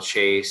 They'll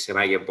chase, and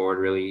I get bored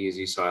really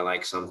easy. So I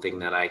like something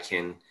that I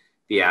can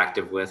be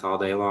active with all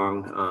day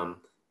long.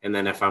 And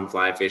then if I'm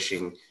fly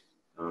fishing,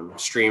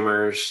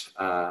 streamers,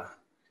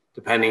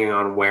 depending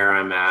on where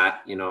I'm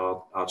at, you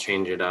know, I'll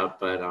change it up.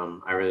 But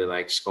I really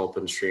like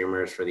sculpin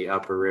streamers for the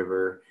upper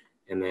river.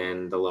 And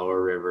then the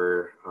lower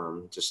river,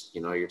 just,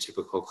 you know, your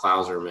typical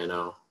Clouser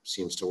minnow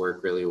seems to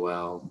work really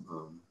well.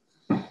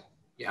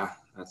 Yeah,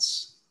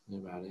 that's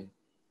about it.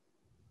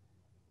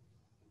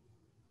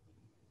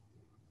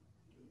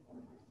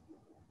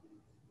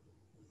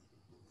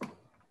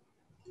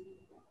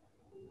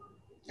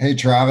 Hey,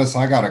 Travis,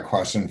 I got a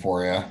question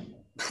for you.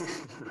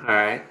 All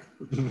right.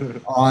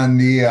 On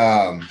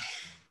the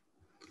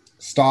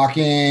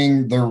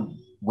stalking the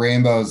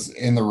rainbows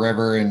in the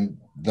river and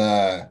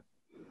the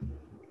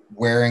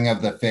wearing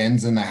of the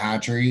fins in the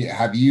hatchery,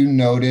 have you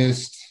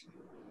noticed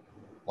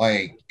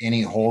like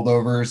any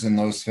holdovers in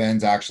those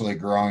fins actually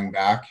growing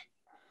back?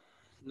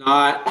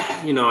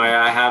 Not, you know,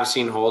 I have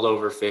seen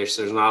holdover fish.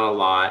 There's not a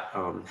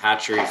lot.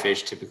 Hatchery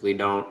fish typically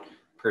don't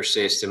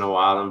persist in a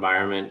wild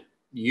environment,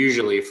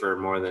 usually for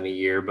more than a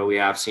year, but we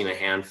have seen a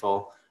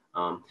handful.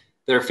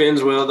 Their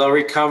fins they'll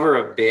recover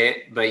a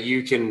bit, but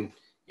you can,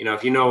 you know,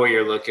 if you know what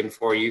you're looking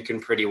for, you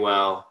can pretty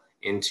well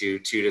into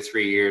 2 to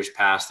 3 years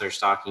past their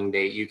stocking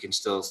date, you can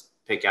still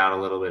pick out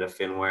a little bit of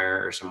fin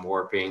wear or some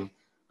warping.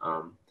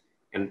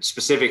 And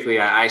specifically,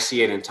 I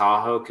see it in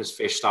Tahoe because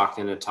fish stocked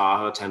into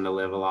Tahoe tend to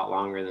live a lot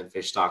longer than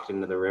fish stocked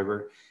into the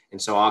river.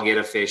 And so I'll get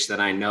a fish that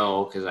I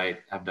know, because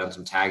I've done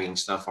some tagging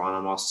stuff on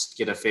them. I'll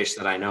get a fish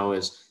that I know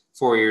is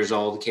 4 years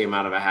old, came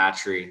out of a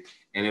hatchery,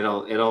 and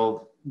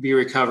it'll be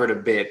recovered a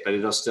bit, but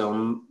it'll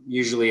still,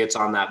 usually it's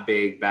on that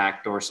big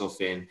back dorsal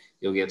fin.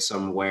 You'll get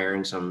some wear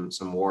and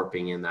some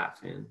warping in that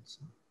fin. So.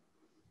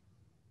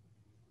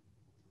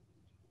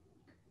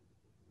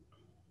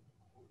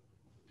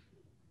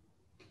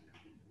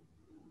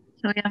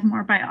 So we have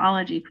more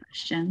biology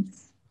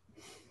questions.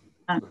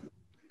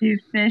 Do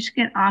fish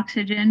get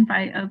oxygen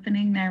by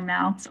opening their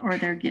mouths or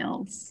their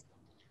gills?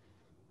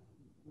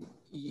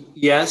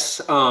 Yes.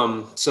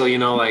 So, you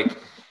know, like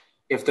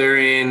if they're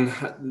in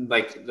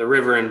like the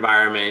river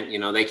environment, you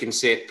know, they can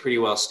sit pretty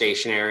well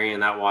stationary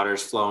and that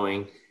water's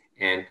flowing.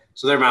 And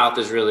so their mouth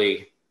is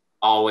really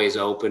always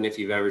open. If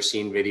you've ever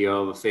seen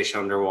video of a fish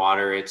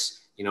underwater, it's,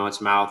 you know, its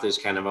mouth is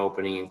kind of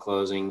opening and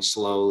closing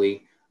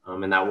slowly.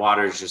 And that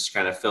water is just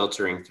kind of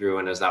filtering through.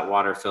 And as that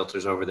water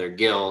filters over their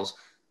gills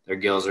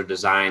are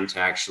designed to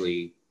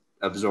actually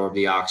absorb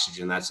the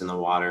oxygen that's in the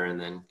water and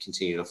then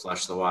continue to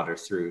flush the water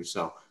through.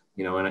 So,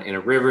 you know, in a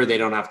river, they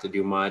don't have to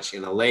do much.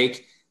 In a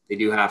lake, they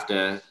do have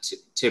to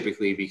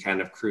typically be kind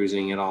of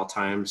cruising at all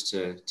times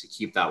to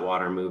keep that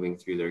water moving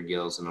through their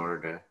gills in order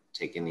to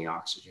take in the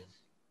oxygen.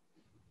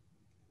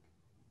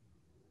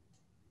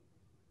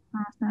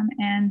 Awesome.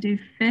 And do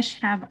fish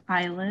have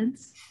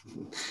eyelids?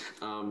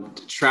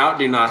 Trout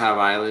do not have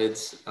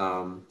eyelids.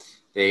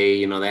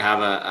 They have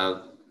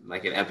a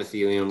like an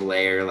epithelium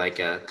layer, like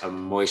a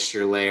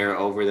moisture layer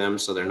over them.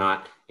 So they're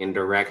not in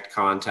direct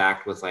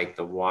contact with like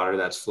the water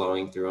that's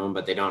flowing through them,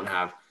 but they don't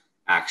have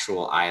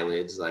actual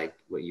eyelids, like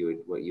what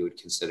you would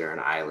consider an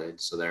eyelid.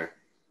 So they're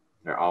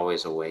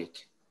always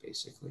awake,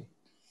 basically.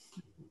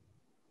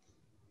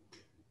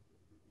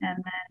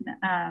 And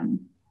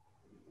then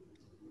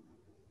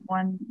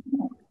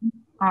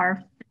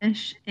are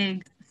fish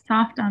eggs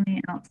soft on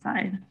the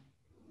outside?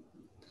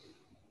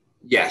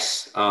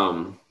 Yes.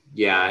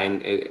 Yeah.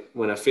 And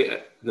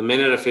the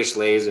minute a fish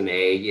lays an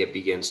egg, it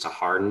begins to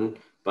harden,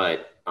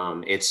 but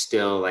it's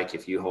still like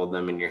if you hold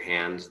them in your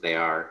hands, they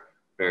are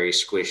very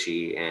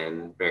squishy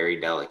and very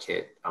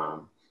delicate.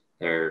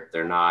 They're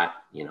not,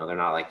 they're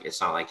not like,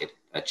 it's not like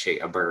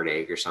a bird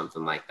egg or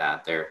something like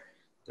that. They're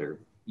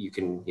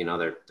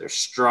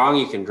strong.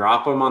 You can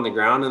drop them on the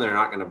ground and they're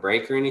not going to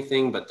break or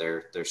anything, but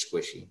they're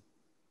squishy.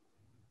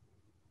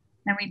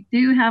 And we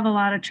do have a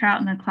lot of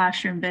trout in the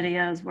classroom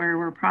videos where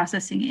we're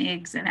processing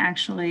eggs, and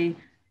actually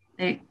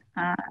I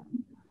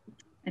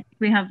think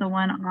we have the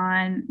one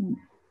on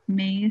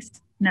May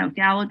no,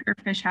 Gallagher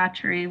Fish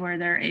Hatchery, where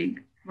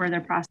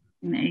they're processing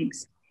the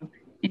eggs.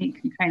 And you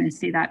can kind of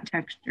see that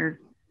texture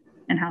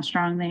and how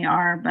strong they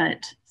are,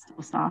 but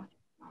still soft.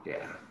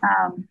 Yeah.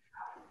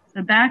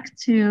 So back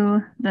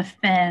to the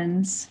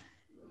fins.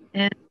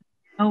 Is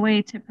no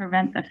way to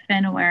prevent the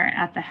fin wear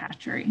at the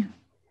hatchery?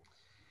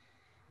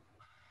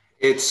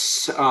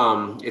 It's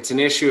an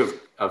issue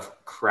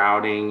of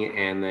crowding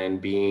and then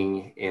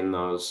being in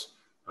those.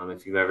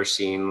 If you've ever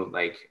seen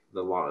like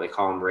they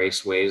call them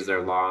raceways,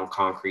 they're long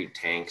concrete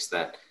tanks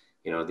that,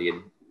 you know,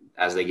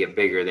 as they get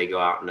bigger, they go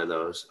out into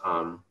those.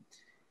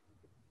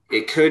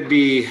 It could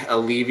be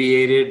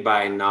alleviated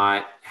by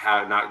not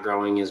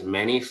growing as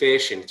many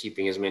fish and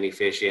keeping as many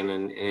fish in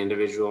an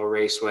individual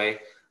raceway.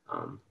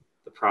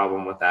 The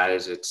problem with that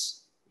is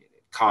it's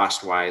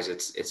cost wise,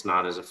 it's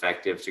not as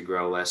effective to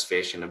grow less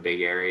fish in a big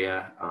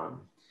area.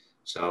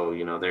 So,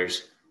 you know,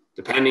 there's,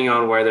 depending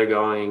on where they're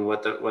going,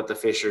 what the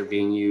fish are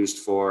being used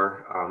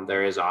for,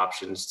 there is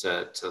options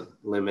to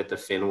limit the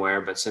fin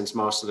wear. But since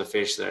most of the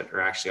fish that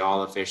are actually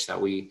all the fish that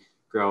we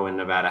grow in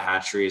Nevada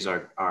hatcheries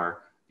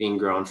are being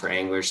grown for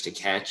anglers to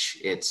catch,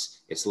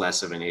 it's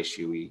less of an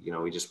issue.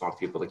 We just want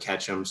people to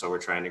catch them, so we're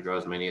trying to grow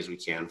as many as we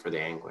can for the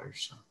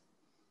anglers. So.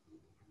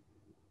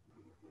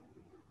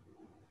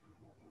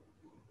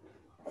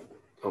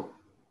 Oh,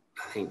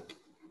 I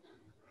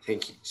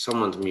think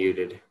someone's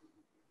muted.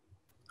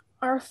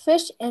 Are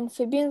fish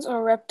amphibians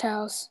or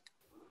reptiles?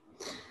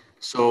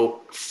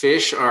 So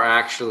fish are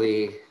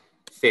actually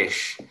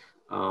fish.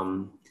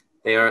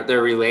 They're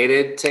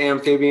related to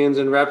amphibians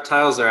and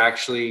reptiles. They're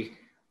actually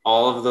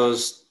all of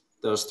those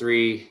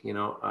three,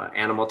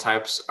 animal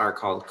types are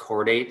called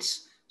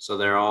chordates. So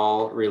they're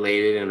all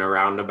related in a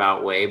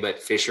roundabout way,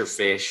 but fish are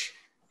fish,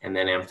 and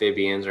then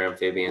amphibians are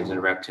amphibians,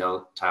 and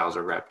reptiles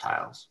are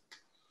reptiles.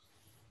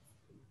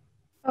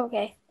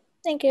 Okay,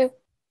 thank you.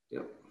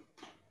 Yep.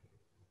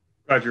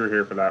 Glad you were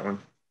here for that one.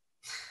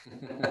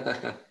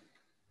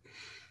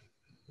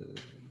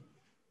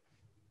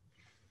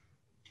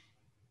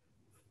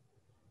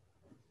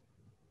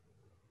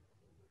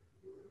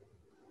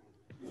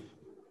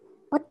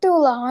 What do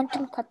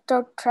Lahontan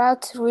cutthroat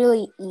trouts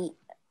really eat?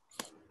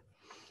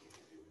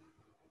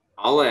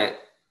 I'll let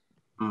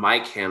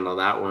Mike handle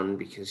that one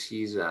because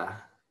he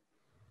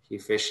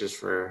fishes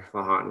for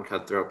Lahontan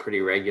cutthroat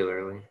pretty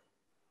regularly.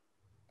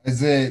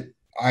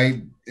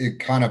 It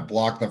kind of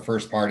blocked the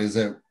first part. Is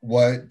it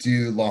what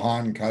do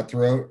Lahontan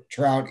cutthroat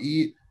trout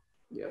eat?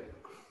 Yep.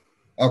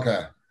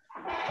 Okay.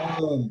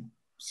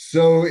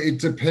 So it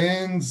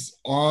depends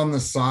on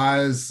the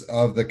size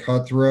of the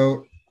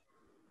cutthroat.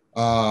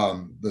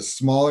 The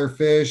smaller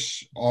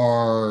fish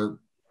are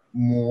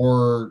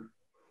more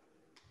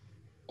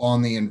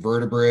on the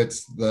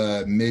invertebrates,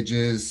 the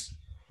midges,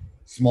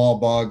 small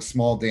bugs,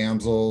 small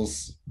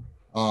damsels,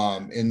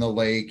 in the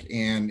lake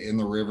and in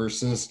the river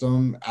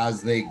system.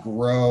 As they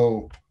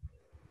grow,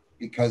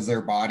 because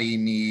their body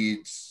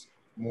needs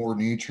more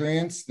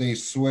nutrients, they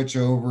switch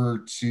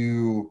over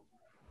to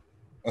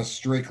a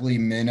strictly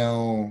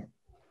minnow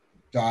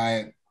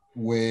diet.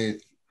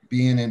 With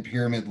being in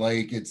Pyramid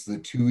Lake, it's the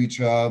tui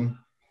chub.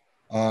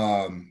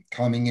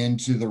 Coming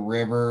into the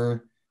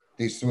river,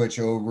 they switch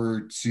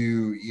over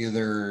to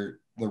either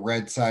the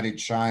red-sided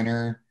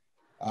shiner,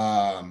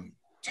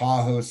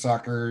 Tahoe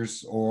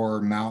suckers, or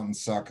mountain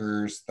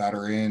suckers that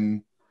are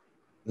in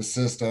the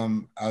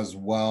system, as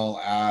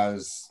well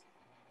as,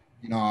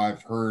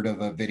 I've heard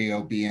of a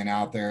video being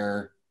out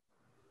there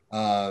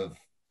of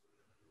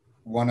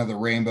one of the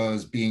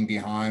rainbows being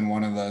behind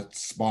one of the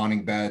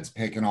spawning beds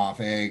picking off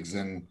eggs,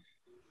 and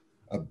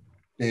a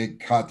big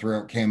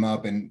cutthroat came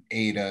up and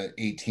ate a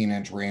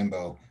 18-inch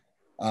rainbow.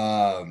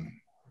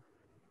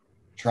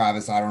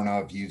 Travis, I don't know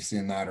if you've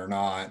seen that or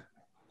not.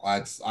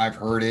 I've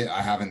heard it.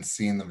 I haven't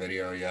seen the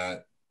video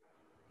yet,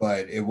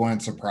 but it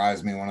wouldn't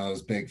surprise me, one of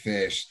those big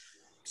fish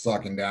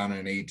sucking down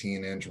an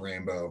 18-inch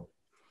rainbow.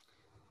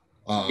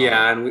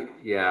 I've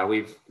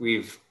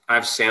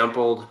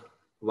sampled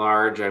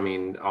large,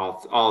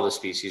 all the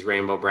species,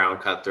 rainbow brown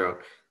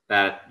cutthroat,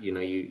 that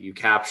you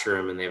capture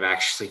them and they've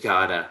actually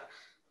got a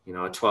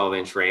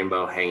 12-inch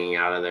rainbow hanging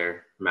out of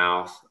their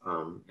mouth.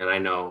 And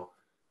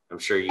I'm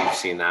sure you've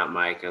seen that,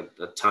 Mike. A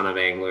ton of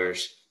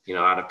anglers,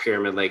 out of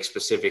Pyramid Lake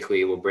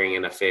specifically, will bring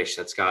in a fish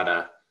that's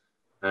got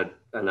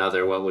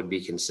another what would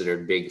be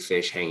considered big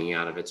fish hanging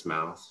out of its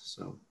mouth.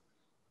 So,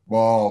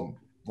 well,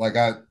 like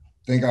I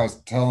think I was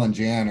telling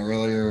Jan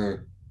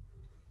earlier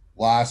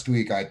last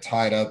week, I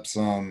tied up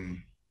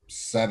some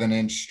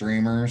 7-inch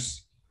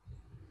streamers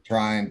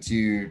trying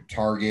to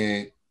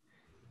target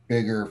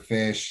bigger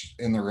fish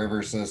in the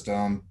river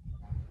system,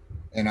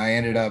 and I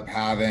ended up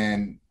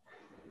having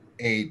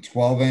a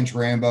 12-inch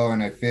rainbow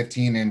and a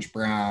 15-inch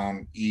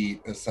brown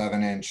eat a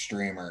 7-inch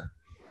streamer.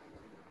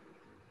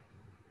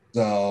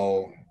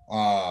 So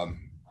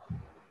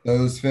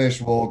those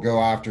fish will go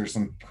after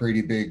some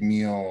pretty big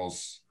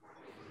meals.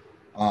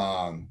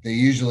 They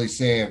usually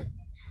say a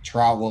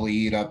trout will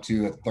eat up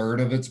to a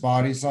third of its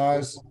body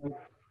size,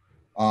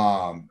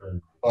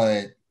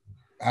 but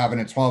having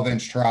a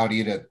 12-inch trout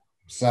eat a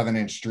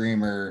 7-inch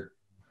streamer,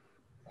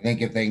 I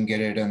think if they can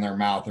get it in their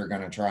mouth, they're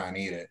going to try and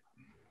eat it.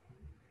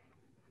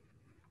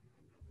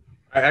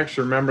 I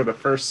actually remember the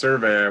first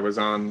survey I was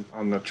on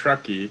the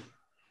Truckee.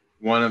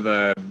 One of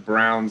the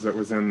browns that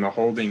was in the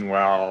holding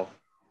well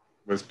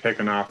was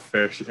picking off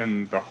fish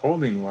in the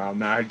holding well.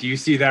 Now, do you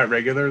see that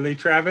regularly,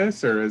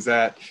 Travis, or was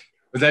that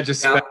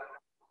just Yeah.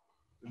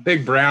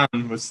 Big brown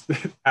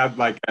had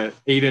like an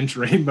 8-inch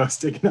rainbow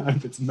sticking out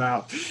of its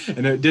mouth,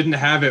 and it didn't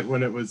have it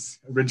when it was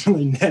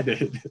originally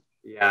netted.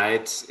 Yeah,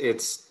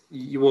 it's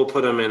you will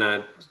put them in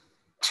a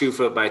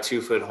 2-foot by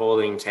 2-foot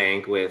holding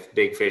tank with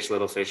big fish,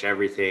 little fish,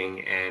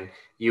 everything. And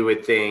you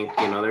would think,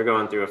 they're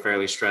going through a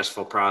fairly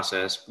stressful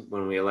process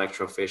when we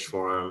electrofish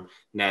for them,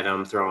 net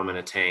them, throw them in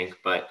a tank.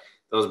 But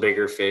those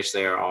bigger fish,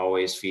 they are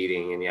always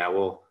feeding. And yeah,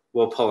 we'll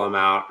pull them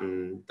out,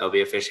 and there'll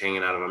be a fish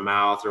hanging out of a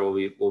mouth, or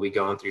we'll be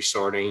going through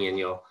sorting, and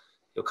you'll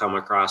come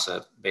across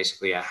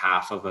basically a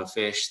half of a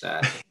fish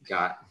that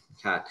got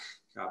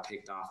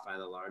picked off by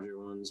the larger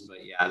ones.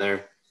 But yeah,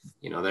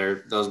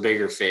 those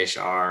bigger fish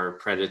are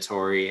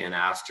predatory, and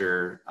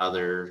after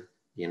other,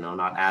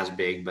 not as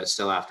big, but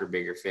still after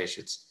bigger fish,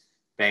 it's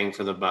bang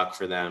for the buck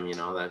for them,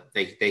 that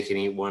they can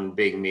eat one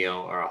big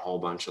meal or a whole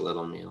bunch of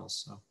little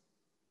meals. So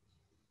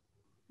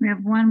we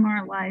have one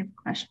more live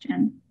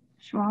question.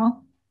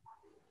 Schwal?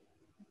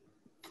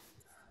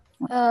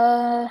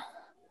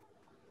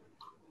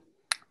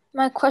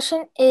 My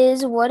question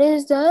is, what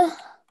is the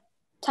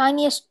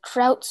tiniest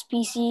trout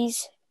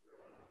species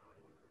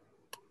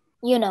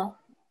you know?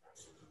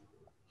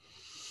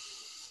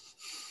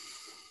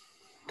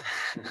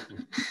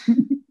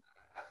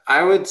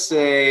 I would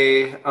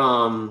say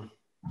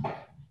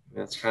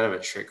that's kind of a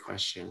trick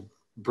question.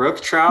 Brook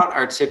trout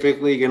are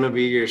typically going to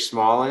be your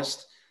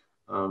smallest,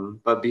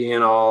 but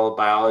being all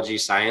biology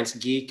science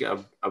geek,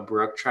 a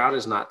brook trout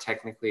is not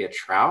technically a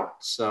trout.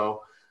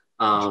 So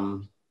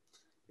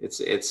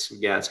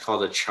it's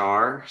called a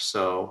char.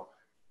 So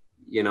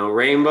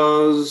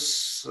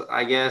rainbows,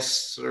 I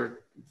guess,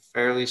 are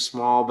fairly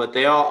small, but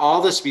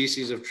all the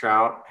species of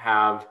trout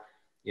have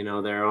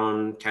their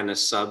own kind of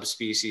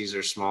subspecies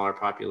or smaller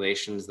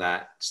populations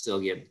that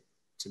still get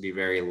to be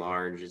very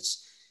large.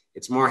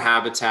 It's more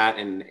habitat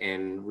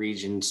and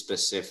region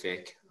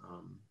specific,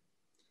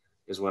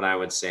 is what I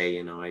would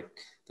say.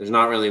 There's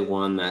not really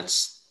one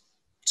that's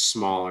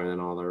smaller than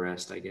all the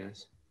rest, I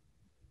guess.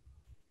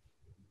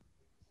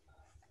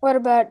 What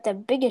about the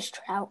biggest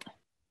trout?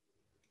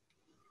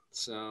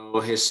 So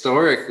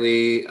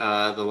historically, the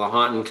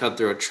Lahontan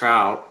cutthroat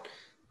trout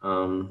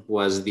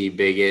was the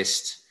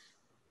biggest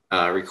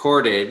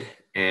recorded,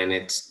 and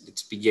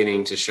it's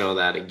beginning to show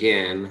that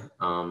again.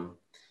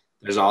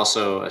 There's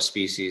also a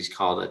species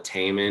called a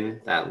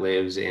taimen that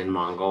lives in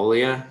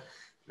Mongolia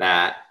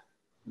that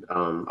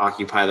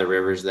occupy the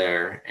rivers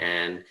there,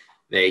 and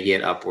they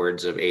get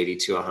upwards of 80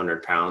 to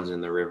 100 pounds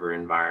in the river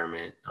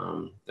environment.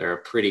 They're a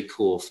pretty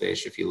cool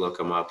fish. If you look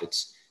them up,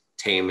 it's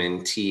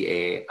taimen,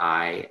 Taimen.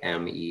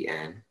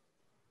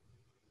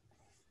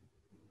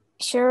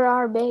 Sure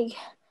are big.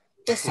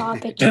 Just saw a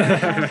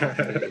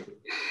picture.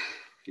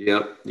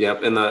 Yep.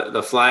 And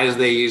the flies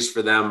they use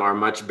for them are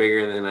much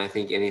bigger than I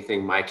think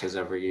anything Mike has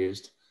ever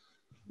used.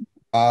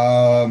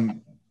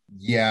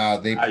 Yeah,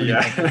 they pretty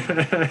much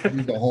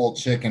use the whole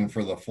chicken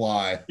for the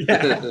fly.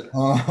 Yeah.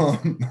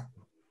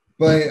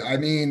 But I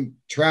mean,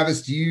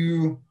 Travis,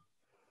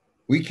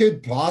 we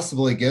could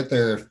possibly get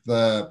there if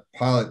the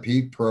Pilot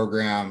Peak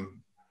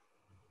program,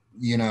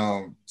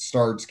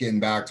 starts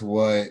getting back to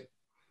what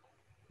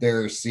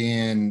they're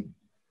seeing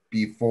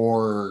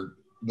before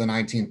the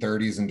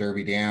 1930s in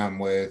Derby Dam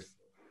with,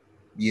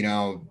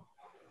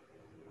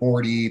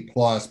 40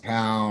 plus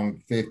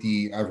pound,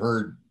 50. I've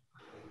heard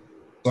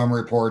some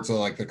reports of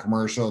like the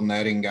commercial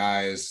netting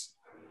guys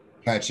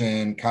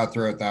catching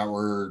cutthroat that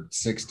were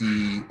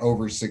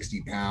over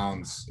 60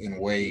 pounds in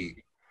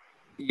weight.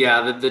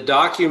 Yeah,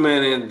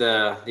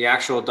 the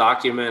actual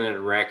documented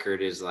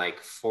record is like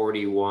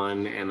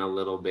 41 and a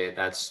little bit.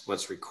 That's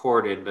what's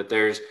recorded. But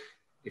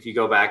if you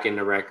go back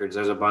into records,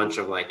 there's a bunch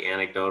of like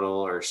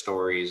anecdotal or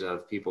stories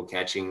of people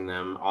catching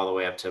them all the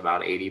way up to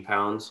about 80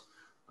 pounds.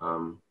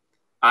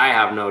 I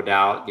have no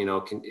doubt,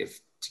 if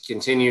to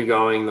continue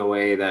going the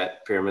way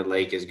that Pyramid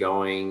Lake is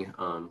going,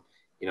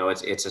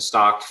 it's a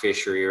stocked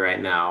fishery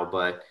right now,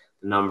 but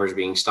the numbers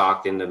being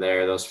stocked into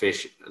there, those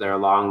fish, they're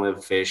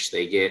long-lived fish.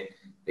 They get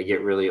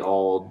really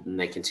old, and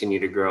they continue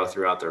to grow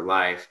throughout their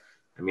life.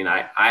 I mean,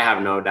 I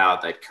have no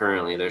doubt that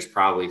currently there's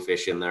probably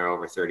fish in there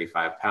over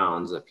 35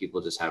 pounds that people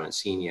just haven't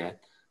seen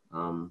yet.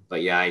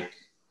 But yeah,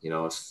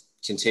 if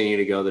continue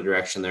to go the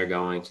direction they're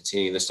going,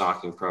 continue the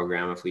stocking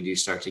program. If we do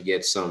start to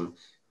get some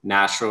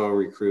natural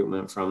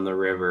recruitment from the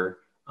river,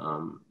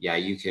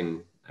 you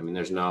can,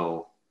 there's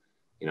no,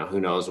 who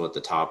knows what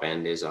the top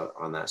end is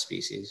on that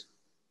species.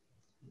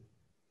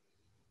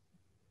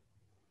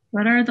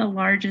 What are the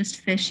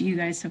largest fish you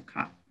guys have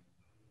caught?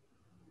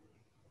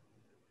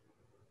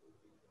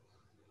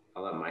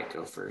 I'll let Mike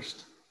go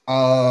first.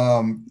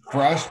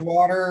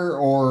 Freshwater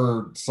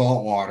or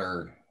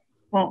saltwater?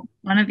 Well,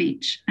 one of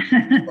each.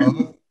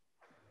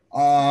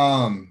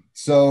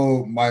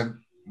 So my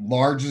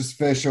largest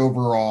fish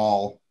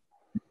overall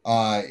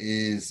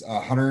is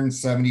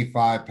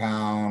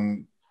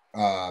 175-pound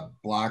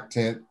black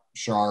tip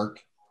shark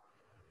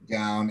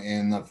down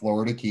in the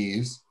Florida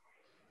Keys.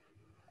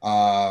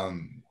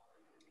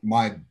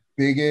 My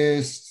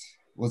biggest,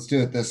 let's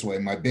do it this way.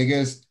 My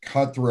biggest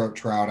cutthroat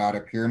trout out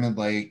of Pyramid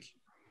Lake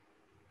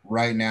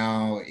right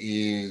now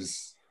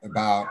is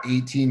about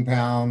 18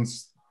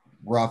 pounds,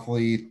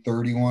 roughly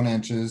 31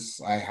 inches.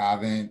 I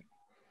haven't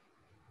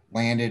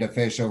landed a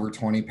fish over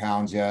 20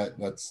 pounds yet.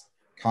 That's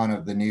kind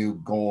of the new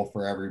goal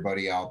for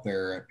everybody out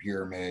there at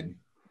Pyramid.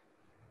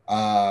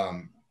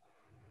 My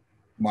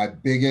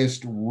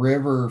biggest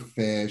river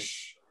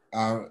fish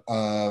out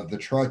of the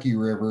Truckee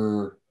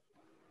River,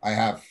 I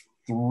have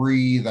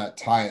 3 that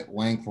tie it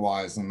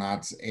lengthwise, and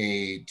that's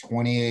a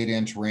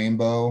 28-inch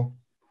rainbow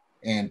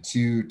and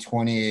 2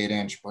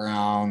 28-inch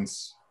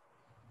browns,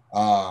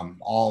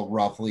 all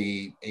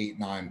roughly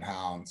 8-9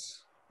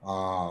 pounds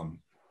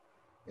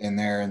in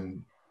there.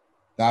 And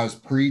that was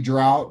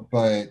pre-drought,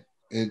 but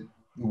the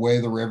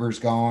way the river's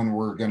going,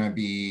 we're going to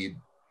be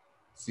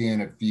seeing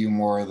a few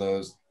more of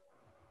those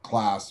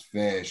class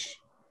fish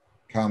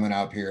coming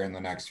up here in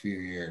the next few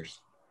years.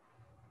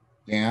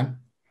 Dan?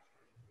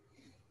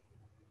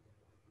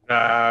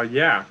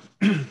 Yeah.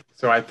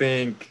 So I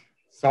think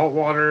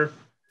saltwater,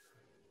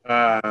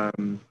 I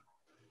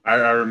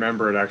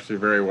remember it actually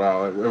very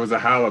well. It was a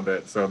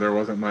halibut, so there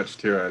wasn't much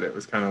to it. It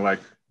was kind of like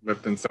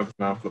lifting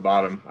something off the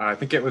bottom. I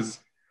think it was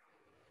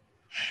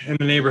in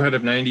the neighborhood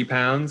of 90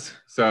 pounds.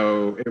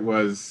 So it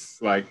was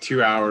like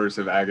 2 hours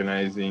of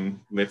agonizing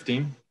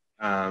lifting.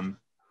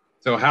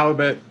 So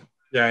halibut,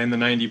 yeah, in the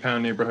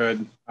 90-pound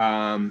neighborhood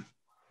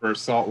for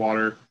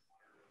saltwater.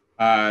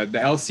 The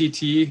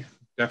LCT,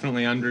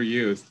 definitely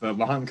underused. The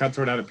Lahontan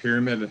cutthroat out of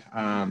Pyramid,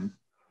 I've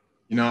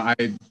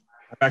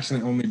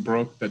actually only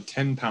broke the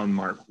 10-pound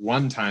mark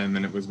one time,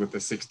 and it was with a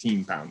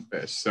 16-pound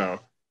fish. So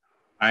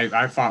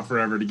I fought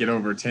forever to get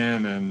over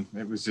 10, and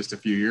it was just a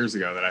few years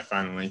ago that I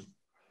finally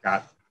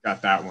got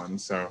that one.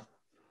 So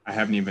I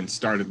haven't even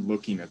started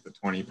looking at the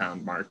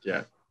 20-pound mark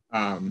yet.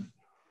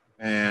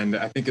 And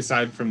I think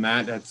aside from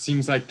that, it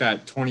seems like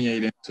that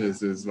 28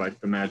 inches is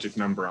like the magic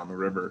number on the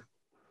river.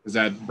 Because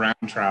that brown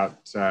trout,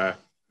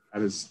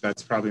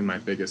 that's probably my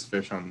biggest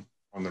fish on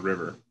the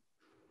river.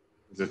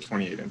 Is a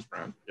 28-inch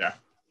brown, yeah.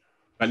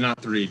 But not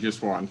 3,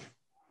 just 1.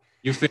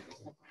 You fish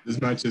as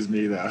much as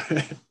me, though.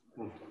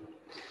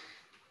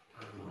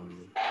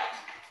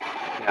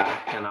 Yeah,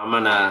 and I'm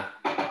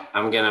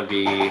gonna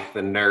be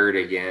the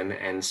nerd again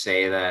and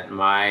say that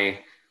my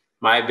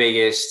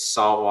biggest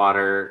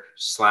saltwater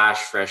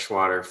 /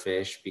 freshwater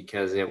fish,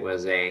 because it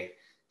was a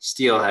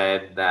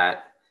steelhead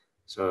that,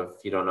 so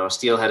if you don't know,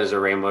 steelhead is a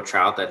rainbow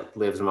trout that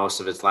lives most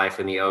of its life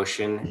in the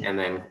ocean and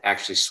then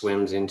actually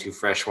swims into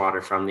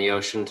freshwater from the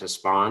ocean to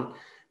spawn.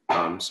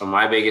 So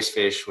my biggest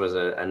fish was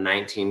a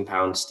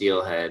 19-pound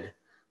steelhead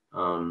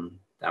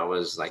that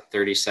was like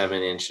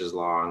 37 inches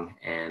long,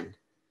 and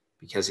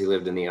because he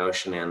lived in the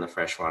ocean and the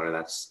freshwater,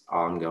 that's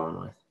all I'm going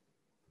with.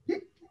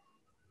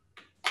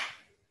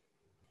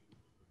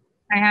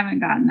 I haven't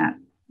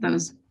gotten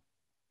those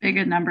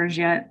bigger numbers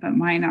yet, but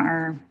mine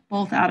are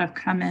both out of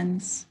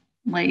Cummins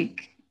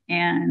Lake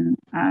and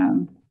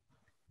 4-pound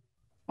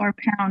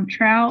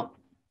trout.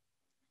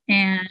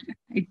 And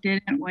I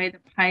didn't weigh the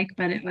pike,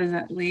 but it was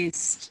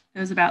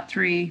about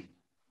 3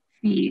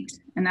 feet.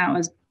 And that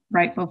was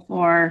right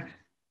before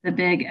the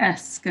big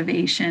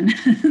excavation.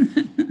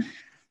 So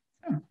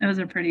it was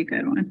a pretty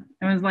good one.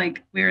 It was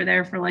like, we were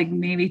there for like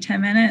maybe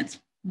 10 minutes.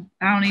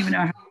 I don't even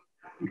know how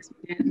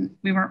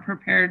we weren't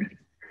prepared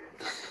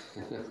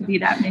to be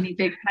that many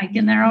big pike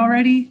in there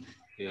already.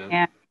 Yeah.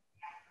 And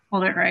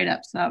pulled it right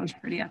up. So that was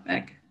pretty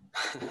epic.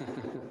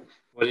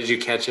 What did you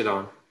catch it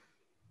on?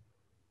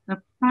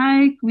 The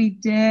pike we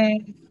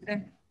did,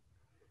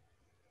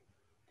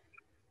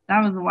 that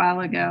was a while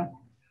ago.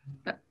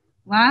 The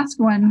last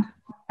one,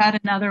 had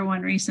another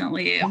one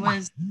recently. It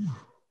was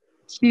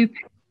 2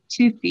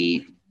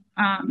 feet.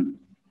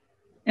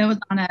 It was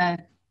on a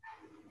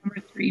number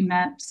 3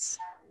 MEPS.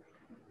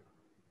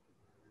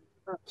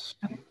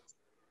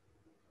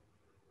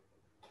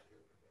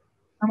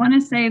 I want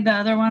to say the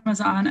other one was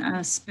on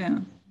a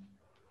spoon.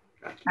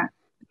 Gotcha.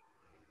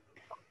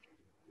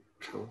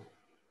 Cool.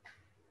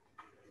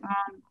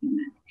 I'm going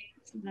to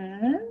take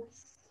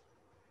this.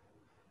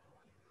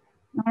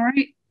 All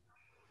right.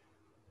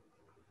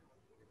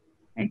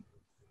 Okay.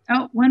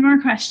 Oh, one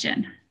more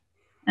question,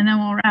 and then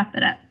we'll wrap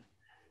it up.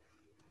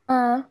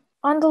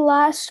 On the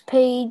last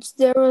page,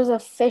 there was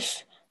a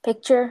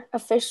picture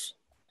of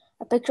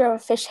a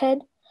fish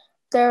head.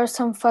 There was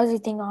some fuzzy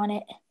thing on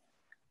it.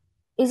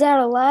 Is that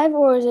alive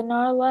or is it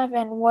not alive?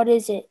 And what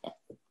is it?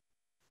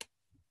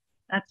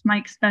 That's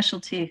Mike's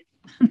specialty.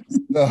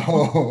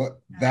 So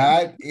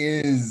that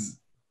is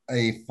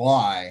a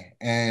fly,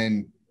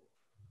 and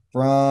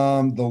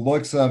from the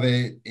looks of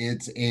it,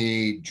 it's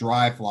a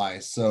dry fly.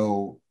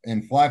 So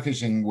in fly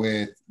fishing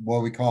with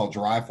what we call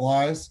dry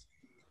flies,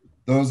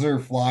 those are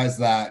flies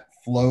that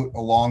float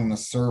along the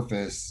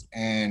surface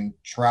and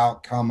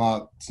trout come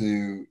up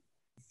to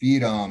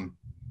feed them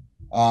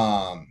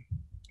The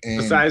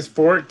size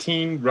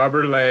 14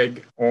 rubber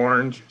leg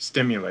orange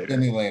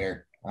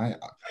stimulator.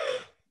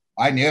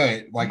 I knew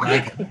it. Like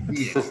I could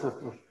see it.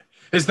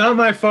 It's not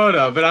my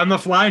photo, but I'm a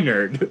fly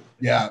nerd.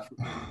 Yeah.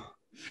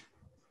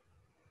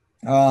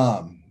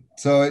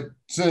 So it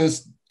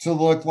just to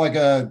look like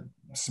a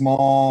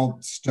small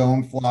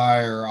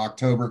stonefly or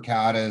October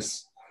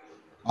caddis,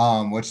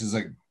 which is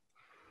a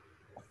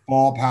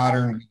fall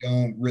pattern we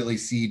don't really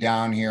see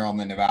down here on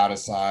the Nevada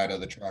side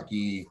of the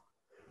Truckee.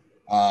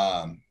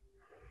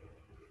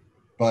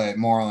 But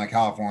more on the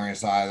California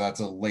side, that's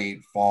a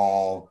late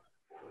fall,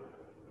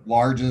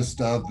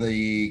 largest of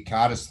the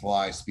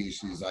caddisfly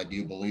species, I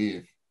do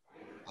believe,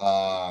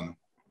 for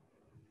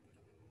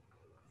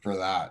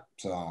that.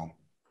 So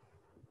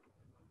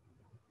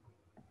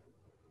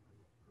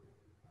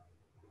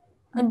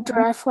a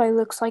dry fly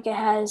looks like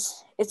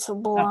it's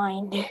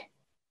blind.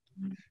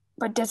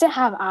 But does it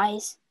have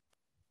eyes?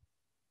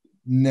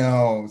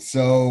 no.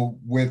 So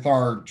with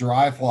our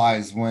dry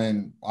flies,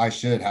 when I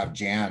should have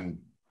Jan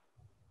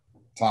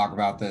talk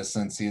about this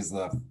since he's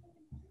the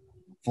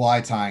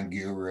fly tying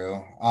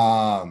guru.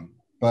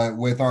 But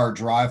with our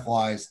dry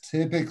flies,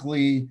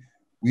 typically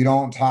we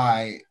don't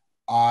tie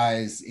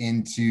eyes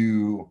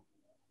into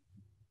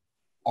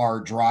our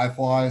dry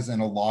flies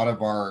and a lot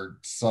of our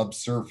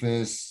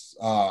subsurface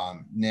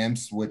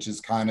nymphs, which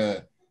is kind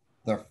of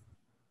the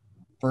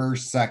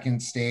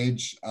second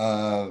stage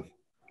of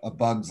a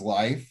bug's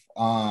life.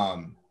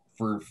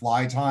 For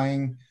fly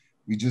tying,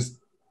 we just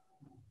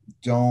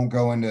don't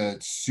go into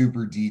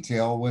super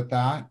detail with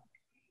that.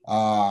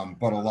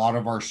 But a lot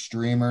of our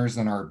streamers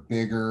and our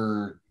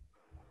bigger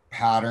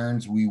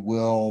patterns, we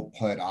will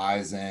put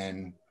eyes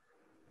in.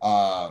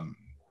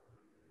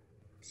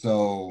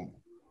 So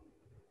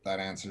that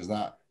answers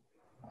that.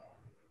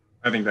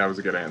 I think that was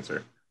a good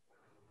answer.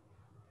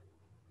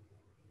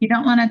 You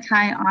don't want to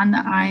tie on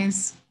the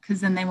eyes because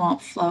then they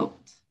won't float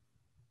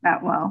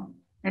that well.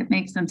 It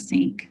makes them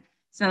sink.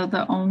 So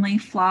the only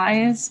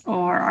flies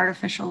or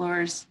artificial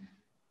lures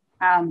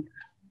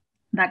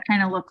that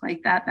kind of look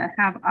like that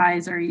have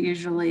eyes are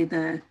usually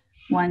the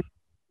ones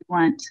you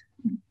want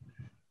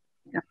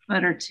a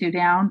foot or two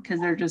down because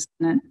they're just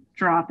going to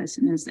drop as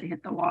soon as they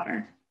hit the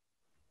water.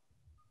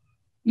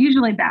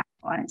 Usually back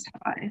flies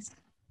have eyes.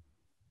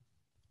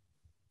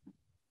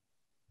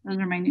 Those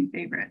are my new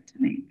favorite to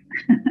make.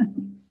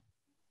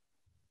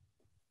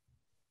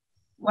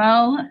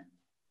 Well,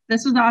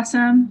 this was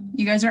awesome.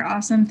 You guys are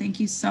awesome. Thank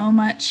you so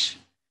much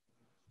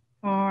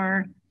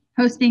for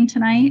hosting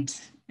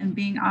tonight and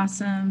being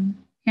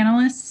awesome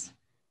panelists.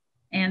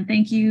 And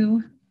thank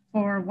you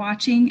for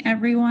watching,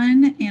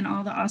 everyone, and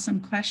all the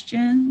awesome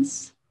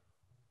questions.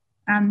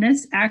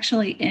 This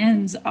actually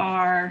ends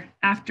our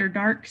After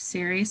Dark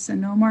series, so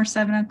no more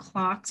 7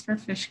 o'clocks for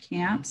fish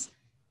camps.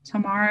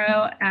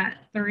 Tomorrow at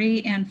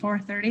 3 and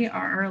 4:30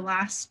 are our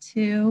last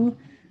two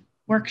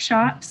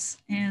workshops,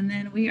 and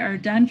then we are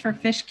done for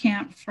fish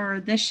camp for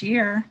this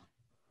year.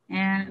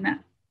 And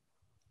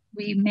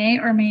we may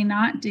or may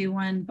not do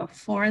one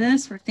before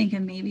this. We're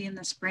thinking maybe in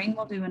the spring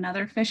we'll do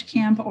another fish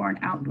camp or an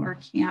outdoor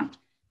camp,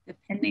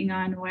 depending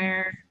on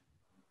where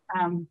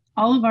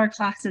all of our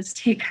classes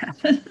take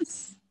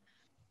us.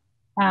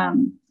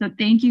 So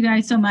thank you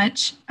guys so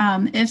much.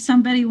 If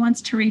somebody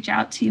wants to reach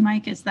out to you,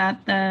 Mike, is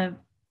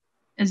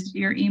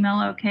your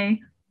email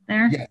okay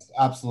there? Yes,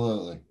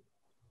 absolutely.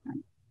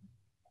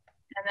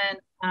 And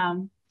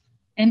then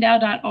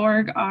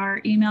NDOW.org,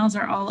 our emails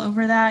are all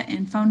over that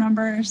and phone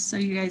numbers. So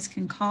you guys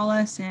can call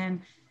us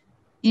and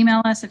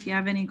email us if you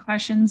have any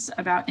questions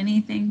about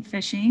anything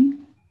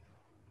fishing.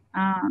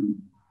 I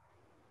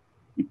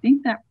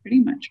think that pretty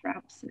much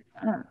wraps it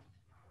up.